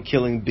potter from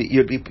killing B.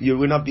 You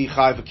would not be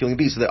chayev for killing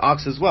B. So the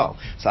ox as well.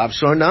 So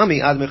Avshor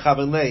Nami Ad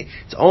Mechaven Lei.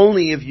 It's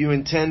only if you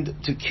intend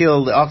to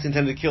kill the ox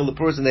intended to kill the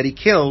person that he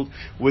killed,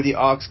 will the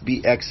ox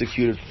be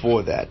executed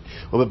for that.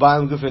 Well, by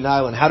Bailam Gufin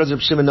Island, how does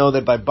Reb Shimon know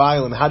that by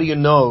Bailam? How do you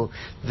know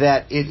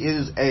that it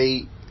is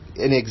an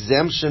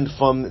exemption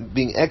from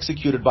being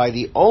executed by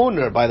the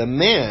owner, by the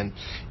man,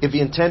 if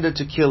he intended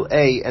to kill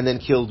A and then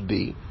killed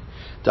B?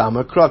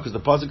 Because the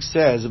pasuk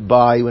says,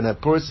 when a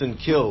person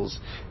kills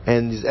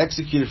and is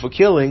executed for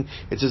killing,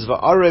 it says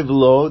va'arev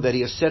lo, that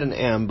he has set an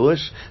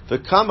ambush,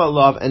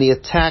 v'kamalav, and he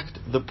attacked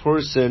the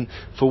person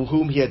for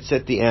whom he had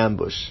set the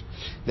ambush.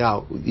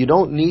 Now, you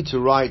don't need to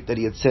write that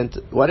he had sent.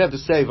 What I have to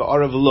say,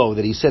 va'arev lo,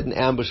 that he set an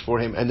ambush for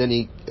him and then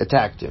he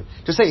attacked him.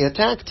 Just say he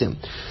attacked him.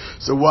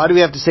 So why do we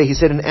have to say he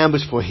set an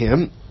ambush for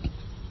him?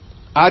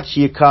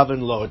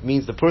 Lo. It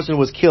means the person who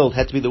was killed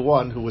had to be the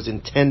one who was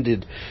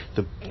intended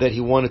that he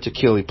wanted to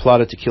kill. He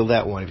plotted to kill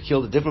that one. If he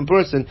killed a different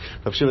person,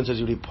 Rav Shimon says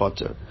you'd be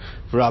potter.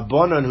 For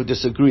Rabbanan who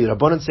disagree,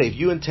 Rabbanan say if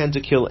you intend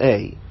to kill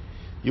A,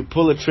 you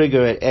pull a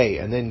trigger at A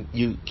and then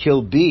you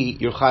kill B,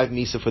 you're chayv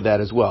misa for that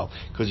as well.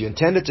 Because you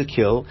intended to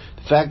kill,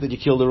 the fact that you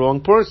killed the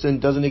wrong person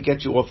doesn't it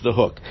get you off the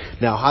hook.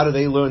 Now how do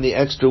they learn the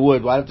extra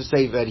word? Why do I have to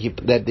say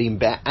that they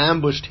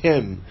ambushed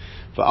him?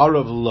 For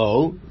Arav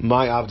Lo,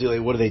 my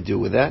Avdile, what do they do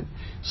with that?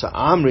 So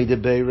Amri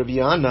Debei Rabbi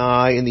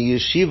Yanai, in the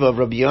yeshiva of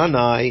Rabbi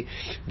Yanai,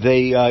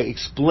 they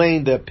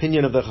explained the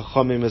opinion of the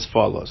Chachamim as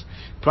follows.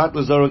 Prat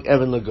Lazoruk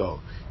Evan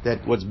Lago,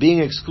 that what's being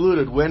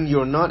excluded when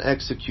you're not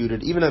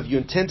executed, even if you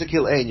intend to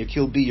kill A and you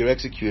kill B, you're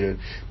executed.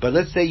 But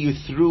let's say you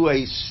threw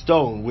a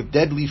stone with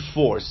deadly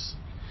force.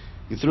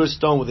 You threw a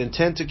stone with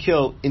intent to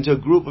kill into a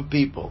group of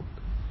people.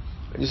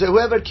 And you say,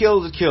 whoever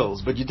kills, it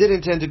kills, but you did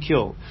intend to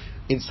kill.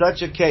 In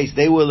such a case,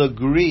 they will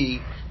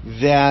agree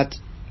that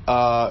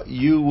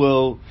you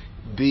will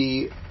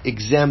be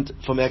exempt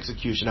from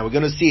execution. Now we're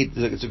going to see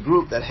it's a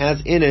group that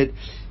has in it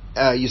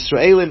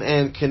Yisraelim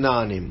and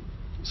Canaanim.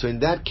 So in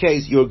that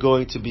case, you're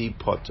going to be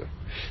potter.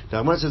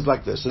 Now Gemara says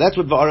like this. So that's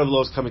what Va'arav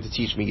Law is coming to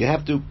teach me. You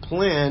have to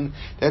plan.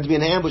 There has to be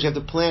an ambush. You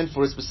have to plan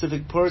for a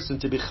specific person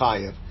to be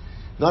chayev.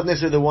 Not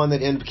necessarily the one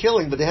that ended up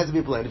killing, but there has to be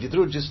a plan. If you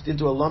threw it just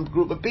into a lump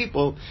group of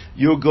people,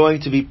 you're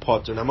going to be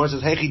potter. Now, Mar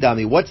says, hey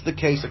Chidami, what's the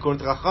case, according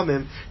to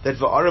Chachamim, that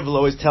Va'arav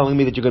Lo is telling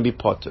me that you're going to be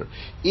potter?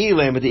 If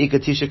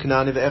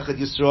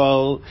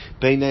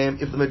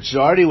the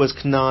majority was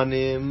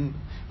Knaanim,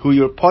 who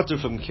you're potter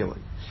from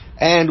killing,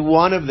 and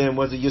one of them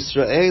was a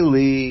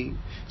Yisraeli,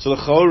 so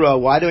l'chora,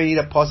 why do I need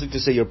a pasuk to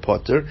say you're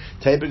potter?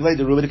 Typically,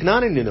 the Reuven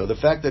Knanim, the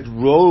fact that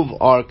rov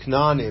are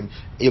Knanim,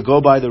 you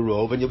go by the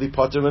rov, and you'll be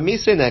potter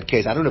mamisa in that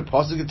case. I don't know if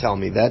pasuk can tell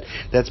me that.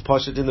 That's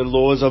pasuk in the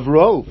laws of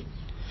rov.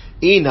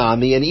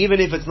 Inami, and even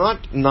if it's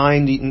not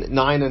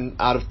 9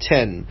 out of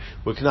 10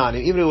 were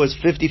Knanim, even if it was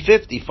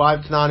 50-50,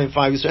 5 Knanim,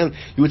 5 Yisrael,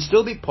 you would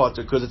still be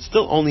potter, because it's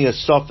still only a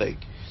suffix.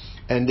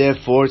 And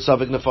therefore,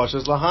 Safek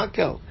Nefashos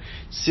Lahakel.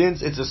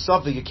 Since it's a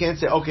Safek, you can't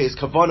say, okay, his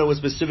Kavanah was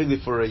specifically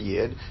for a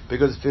Yid,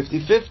 because it's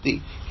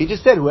 50-50. He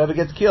just said, whoever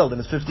gets killed, and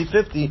it's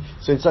 50-50,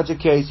 so in such a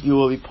case, you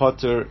will be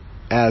potter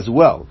as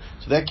well.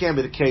 So that can't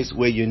be the case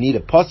where you need a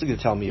pasuk to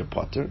tell me you're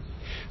potter.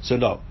 So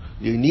no.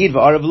 You need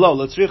Va'arav Lo,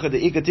 L'tzricha,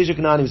 the Ika Tisha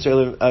Knanim,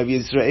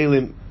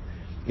 Yisraelim,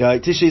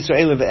 Tisha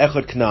Yisraelim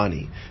ve'echad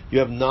Knani. You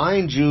have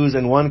 9 Jews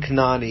and 1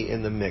 Knani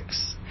in the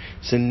mix.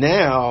 So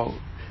now,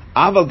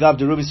 Aval Gav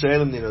de Rubi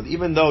Israelim,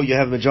 even though you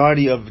have a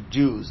majority of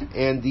Jews,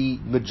 and the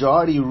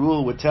majority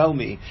rule would tell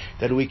me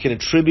that we can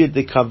attribute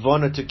the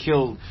kavanah to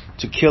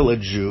kill a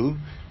Jew,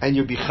 and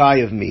you're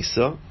bichai of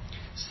Misa.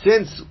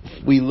 Since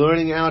we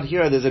learning out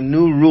here, there's a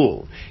new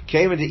rule.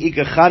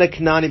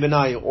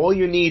 All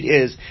you need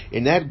is,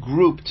 in that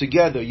group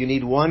together, you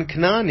need 1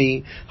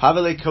 Knani,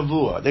 Havale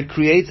Kavua, that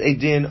creates a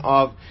din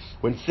of,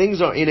 when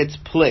things are in its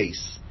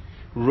place,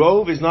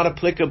 Rove is not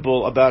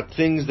applicable about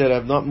things that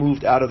have not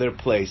moved out of their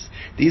place.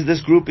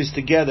 This group is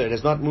together. It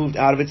has not moved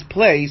out of its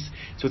place,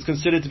 so it's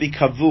considered to be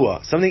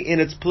kavua. Something in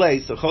its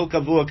place, so chol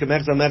kavua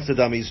k'mechza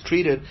mechzadam, is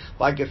treated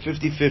like a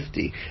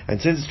 50-50. And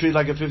since it's treated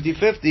like a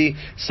 50-50,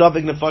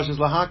 safek nefashos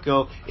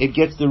lahakel, it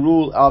gets the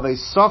rule of a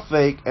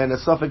safek, and a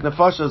safek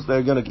nefashos,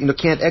 they're gonna,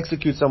 can't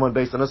execute someone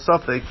based on a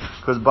safek,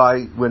 because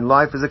when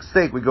life is at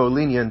stake, we go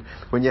lenient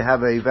when you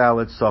have a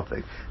valid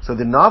safek. So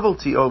the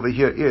novelty over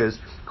here is,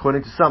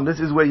 according to some,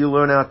 this is where you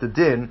learn out the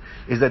din,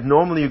 is that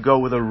normally you go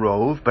with a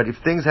rove, but if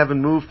things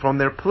haven't moved from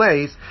their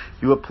place,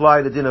 you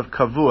apply the din of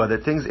kavua,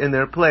 that things in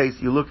their place,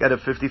 you look at a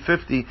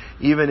 50-50,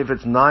 even if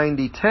it's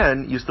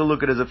 90-10, you still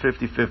look at it as a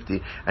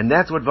 50-50. And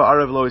that's what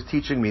Va'arav Lo is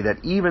teaching me,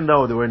 that even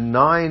though there were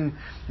 9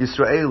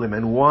 Yisraelim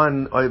and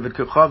 1 Oived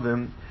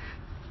Kechavim,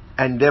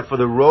 and therefore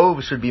the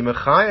rove should be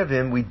mechayev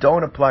him, we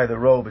don't apply the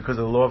rove because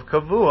of the law of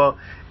kavua,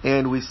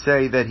 and we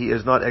say that he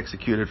is not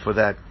executed for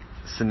that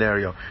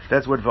scenario.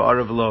 That's what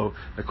Va'arav Lo,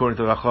 according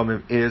to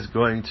Rachamim, is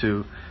going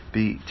to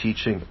be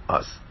teaching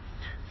us.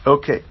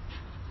 Okay,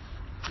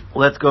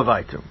 let's go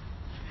weiter.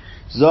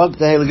 Zog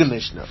the Heilige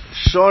Mishnah.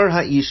 Shor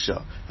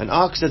ha'isha, an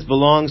ox that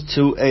belongs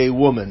to a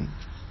woman.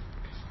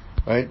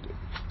 Right?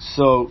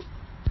 So,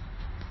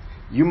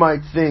 you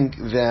might think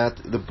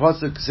that the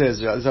pasuk says,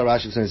 this is how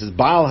Rashi says, it says,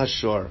 Baal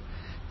Hashor,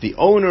 the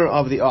owner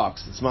of the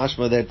ox. It's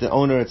mashma that the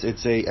owner,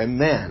 it's a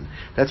man.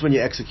 That's when you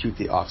execute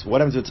the ox.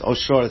 What happens if it's a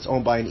shor that's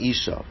owned by an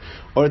isha?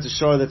 Or it's a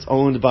shor that's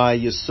owned by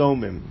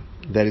yesomim,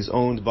 that is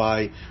owned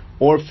by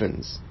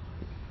orphans.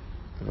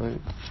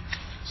 Right?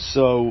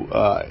 So,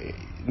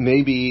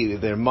 maybe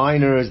they're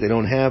minors, they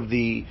don't have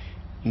the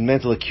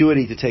mental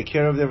acuity to take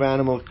care of their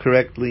animal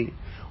correctly.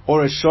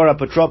 Or a shor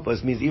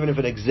apotropos means even if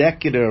an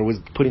executor was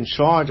put in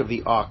charge of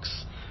the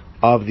ox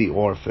of the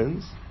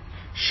orphans.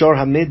 Shor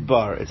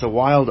hamidbar, it's a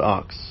wild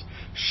ox.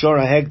 Shor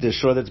hahegdish,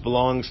 shor that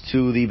belongs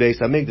to the Beis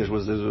Hamikdash,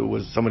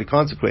 was somebody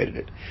consecrated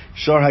it.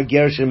 Shor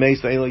hager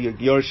shemeis v'elo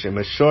yorshim,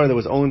 a shor that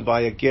was owned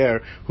by a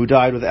ger who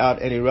died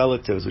without any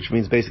relatives, which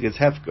means basically it's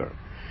hefker.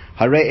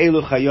 Harei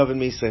elu chayov and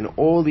misa. In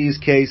all these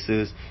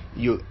cases,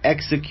 you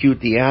execute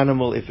the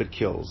animal if it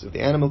kills. If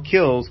the animal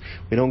kills,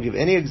 we don't give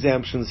any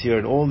exemptions here.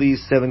 In all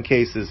these 7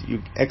 cases,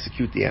 you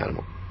execute the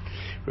animal.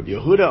 Rabbi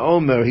Yehuda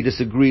Omer, he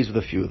disagrees with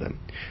a few of them.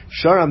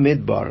 Shor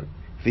hamidbar,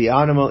 if the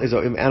animal is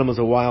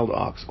a wild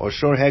ox, or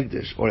shor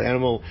hegdish, or the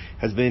animal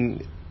has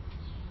been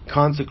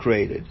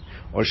consecrated,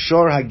 or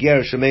shor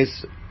hager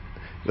shemes,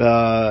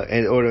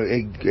 or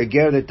a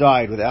ger that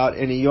died without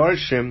any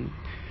yorshim,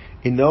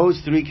 in those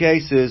 3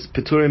 cases,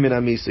 peturim min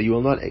amisa, you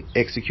will not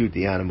execute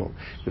the animal,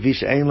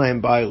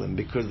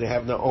 because they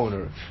have no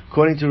owner.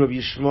 According to Rabbi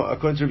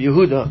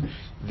Yehuda,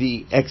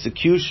 the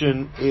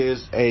execution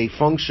is a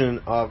function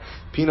of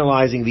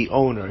penalizing the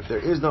owner. If there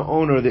is no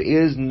owner, there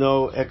is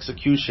no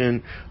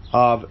execution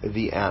of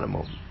the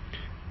animal.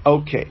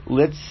 Okay,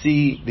 let's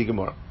see the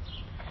Gemara.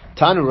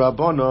 Tanu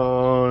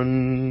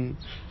Rabbanon,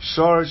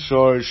 shor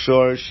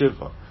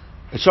shiva.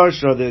 Shor,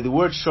 the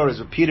word shor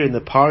is repeated in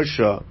the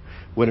parsha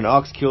when an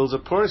ox kills a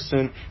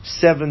person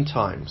 7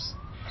 times.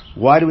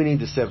 Why do we need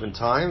the 7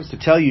 times? To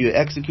tell you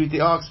execute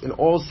the ox in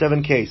all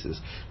 7 cases.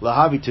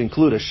 Lahavi, to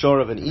include a shor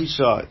of an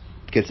isha,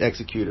 gets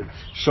executed.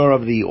 Shor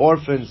of the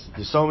orphans,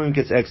 the somim,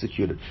 gets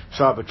executed.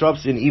 Shor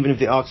apotropsin, even if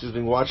the ox is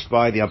being watched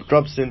by the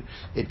apotropsin,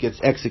 it gets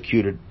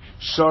executed.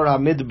 Shor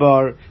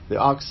midbar, the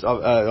ox,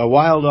 a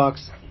wild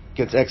ox,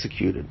 gets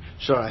executed.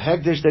 Shor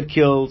hegdish that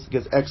kills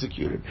gets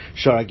executed.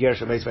 Shor ger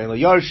shemeis v'ein lo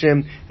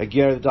yarshim, a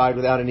ger that died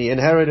without any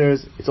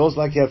inheritors, it's also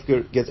like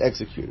hefker, gets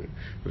executed.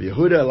 Rabbi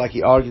Yehuda, like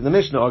he argued in the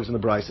Mishnah, argues in the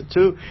Brisa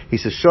too. He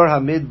says shor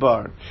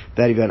hamidbar,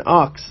 that if an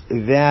ox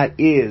that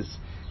is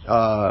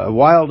a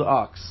wild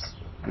ox,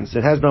 and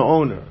it has no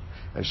owner,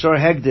 and shor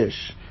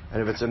hegdish,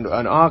 and if it's an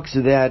ox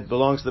that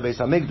belongs to the Beis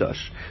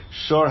Hamikdash,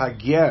 shor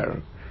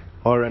hager,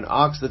 or an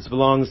ox that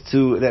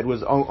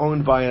was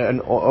owned by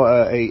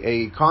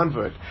a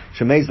convert,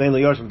 shemeis v'ein lo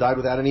yarshim, died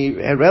without any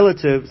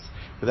relatives,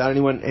 without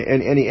anyone,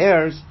 any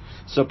heirs,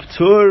 so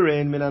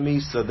p'turin min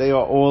amisa, they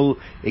are all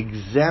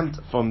exempt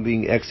from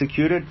being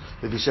executed.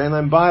 If yishain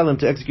lam bailam,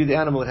 to execute the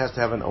animal, it has to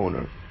have an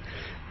owner.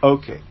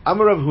 Okay,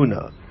 Amar Rav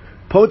Huna,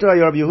 Potra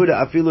Rabbi Yehuda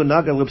afilu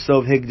nagal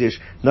l'psov higdish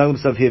nagal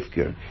l'psov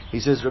hifker. He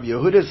says Rabbi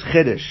Yehuda's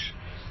chiddush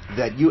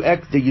that you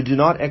do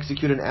not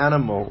execute an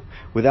animal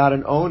without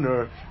an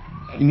owner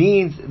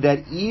means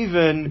that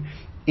even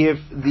if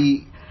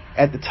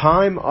at the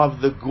time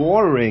of the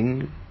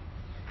goring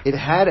it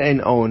had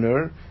an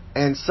owner,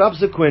 and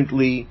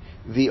subsequently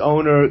the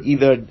owner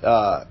either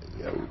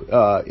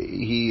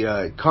he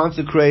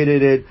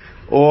consecrated it,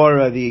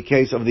 or the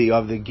case of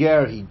the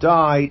ger, he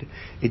died,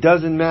 it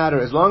doesn't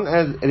matter, as long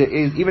as it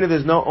is, even if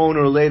there's no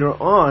owner later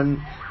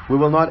on, we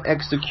will not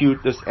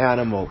execute this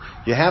animal.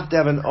 You have to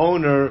have an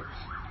owner,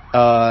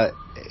 we're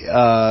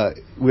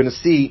going to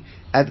see,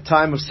 at the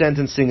time of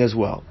sentencing as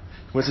well.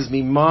 What says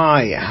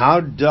how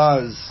do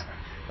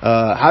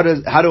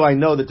I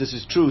know that this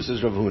is true,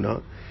 says Rav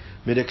Huna.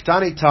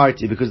 Midiktani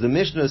tarti, because the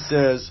Mishnah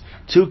says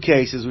two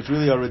cases which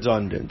really are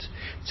redundant.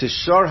 It's a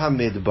shor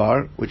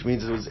hamidbar, which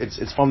means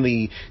it's from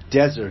the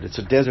desert. It's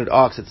a desert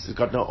ox. It's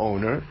got no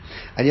owner,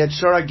 and yet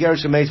shor hager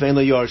shemeis ve'en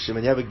lo yorshim,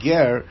 and you have a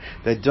ger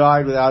that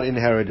died without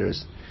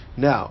inheritors.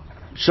 Now,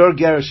 shor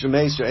ger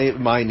shemeis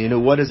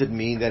ve'en, what does it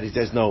mean that he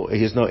has no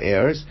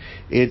heirs?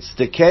 It's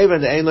the cave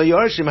and the ein lo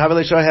yorshim have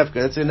a shor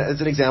hefker. That's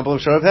an example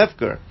of shor of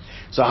hefker.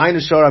 So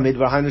hainu shor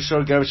hamidbar, hainu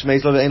shor ger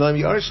shemeis lo ve'en lo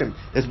yorshim.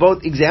 It's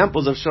both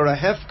examples of shor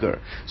hefker.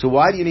 So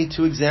why do you need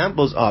two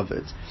examples of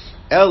it?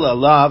 Ella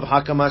lav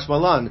hakamash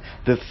malan.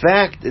 The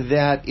fact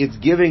that it's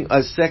giving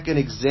a second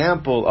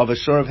example of a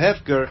shor of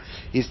hefker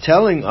is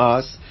telling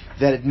us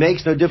that it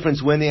makes no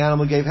difference when the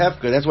animal gave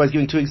hefker. That's why it's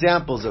giving two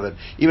examples of it.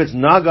 If it's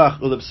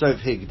nagach ulipsev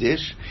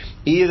higdish,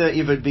 either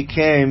if it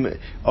became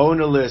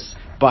ownerless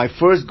by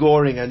first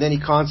goring and then he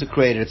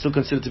consecrated, it's still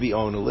considered to be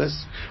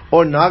ownerless,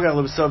 or nagach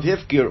ulipsev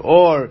hifkir,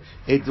 or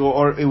it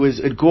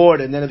gored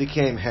and then it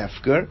became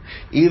hefker.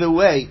 Either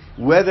way,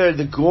 whether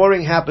the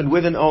goring happened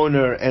with an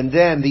owner and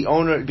then the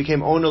owner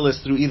became ownerless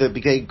through either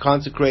became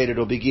consecrated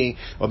or making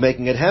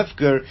it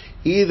hefker,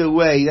 either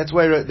way, that's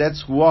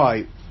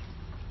why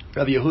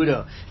Rabbi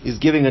Yehuda is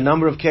giving a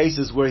number of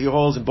cases where he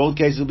holds in both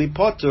cases will be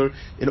potter.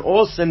 In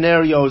all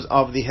scenarios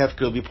of the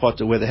hefker will be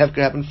potter, where the hefker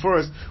happened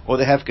first or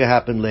the hefker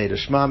happened later.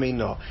 Shmami,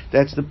 no.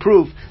 That's the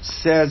proof,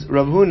 says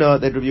Rav Huna,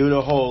 that Rabbi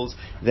Yehuda holds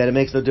that it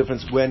makes no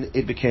difference when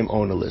it became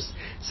ownerless.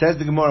 Says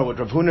the Gemara, what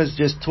Rav Huna has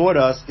just taught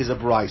us is a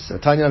brisa.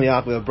 Tanya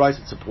Namiyach, a brisa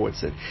that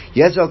supports it.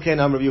 Yes, okay,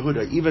 now Rabbi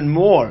Yehuda. Even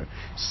more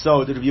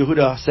so did Rabbi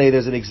Yehuda say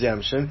there's an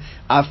exemption.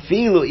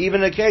 Afilu,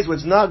 even in a case where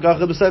it's not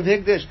gachel b'sav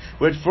hikdish,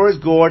 where it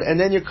first gored and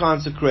then you're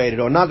consecrated,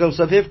 or nagel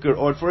savhifker,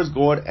 or it first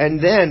gored and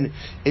then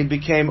it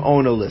became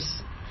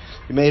ownerless.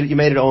 You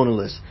made it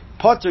ownerless.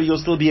 Potter, you'll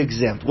still be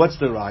exempt. What's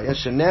the raya?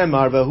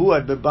 Shenemar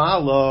v'huad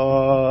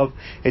bebalov.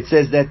 It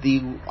says that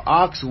the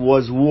ox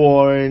was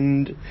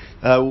warned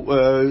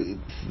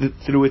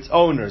through its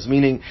owners,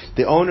 meaning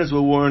the owners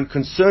were warned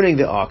concerning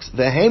the ox,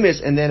 the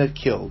hamis, and then it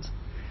killed.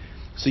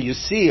 So you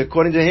see,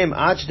 according to him,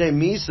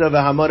 misa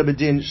v'hamada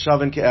b'din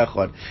shaven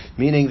ke'echad,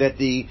 meaning that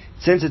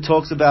since it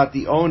talks about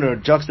the owner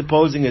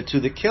juxtaposing it to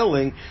the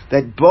killing,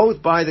 that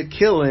both by the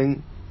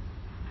killing,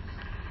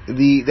 at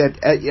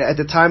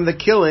the time of the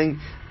killing,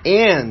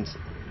 and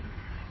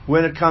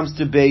when it comes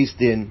to Beis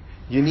Din,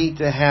 you need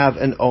to have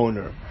an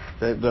owner.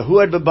 The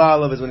huad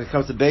b'balav is when it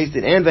comes to Beis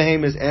Din and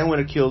v'hemis, and when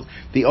it kills,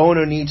 the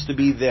owner needs to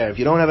be there. If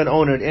you don't have an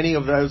owner at any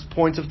of those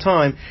points of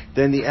time,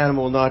 then the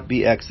animal will not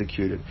be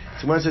executed.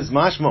 So when it says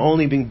mashma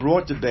only being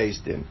brought to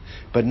Beis Din,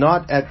 but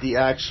not at the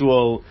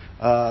actual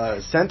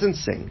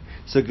sentencing.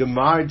 So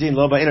Gemar Din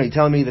Lo Ba'ino, you're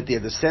telling me that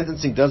the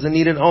sentencing doesn't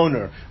need an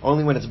owner,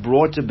 only when it's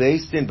brought to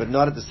Beis Din, but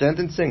not at the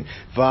sentencing.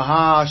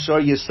 Vaha Shor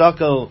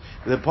Yisakal,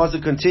 the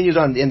pasuk continues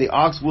on, and the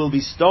ox will be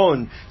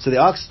stoned. So the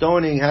ox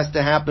stoning has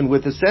to happen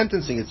with the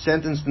sentencing. It's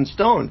sentenced and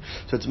stoned.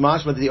 So it's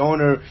mashma that the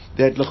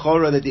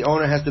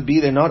owner has to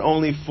be there not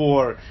only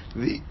for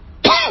the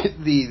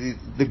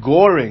the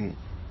goring,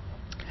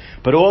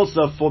 but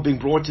also for being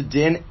brought to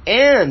din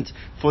and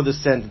for the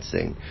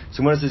sentencing.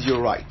 So when it says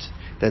you're right,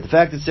 that the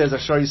fact it says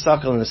Ashar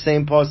Yisakal in the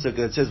same pasuk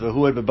that says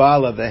V'huad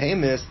B'bala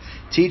V'hemis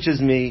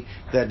teaches me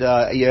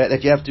that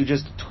you have to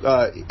just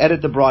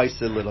edit the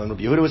brisa a little. And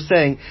Rabbi Yehuda was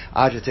saying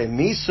Ajate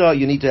Misa,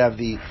 you need to have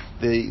the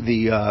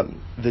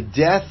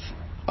death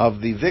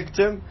of the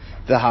victim,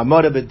 the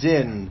Hamada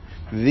B'din,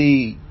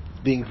 the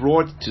being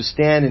brought to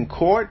stand in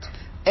court,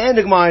 and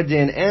the Gemara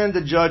Din, and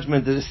the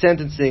judgment, the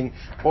sentencing,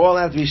 all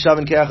have to be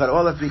shavan ke'echad,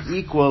 all have to be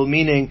equal,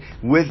 meaning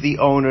with the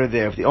owner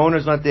there. If the owner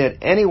is not there at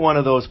any one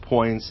of those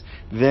points,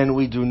 then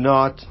we do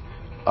not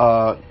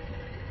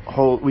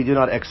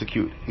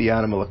execute the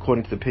animal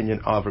according to the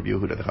opinion of Rabbi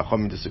Yehuda. The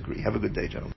Chachamim disagree. Have a good day, gentlemen.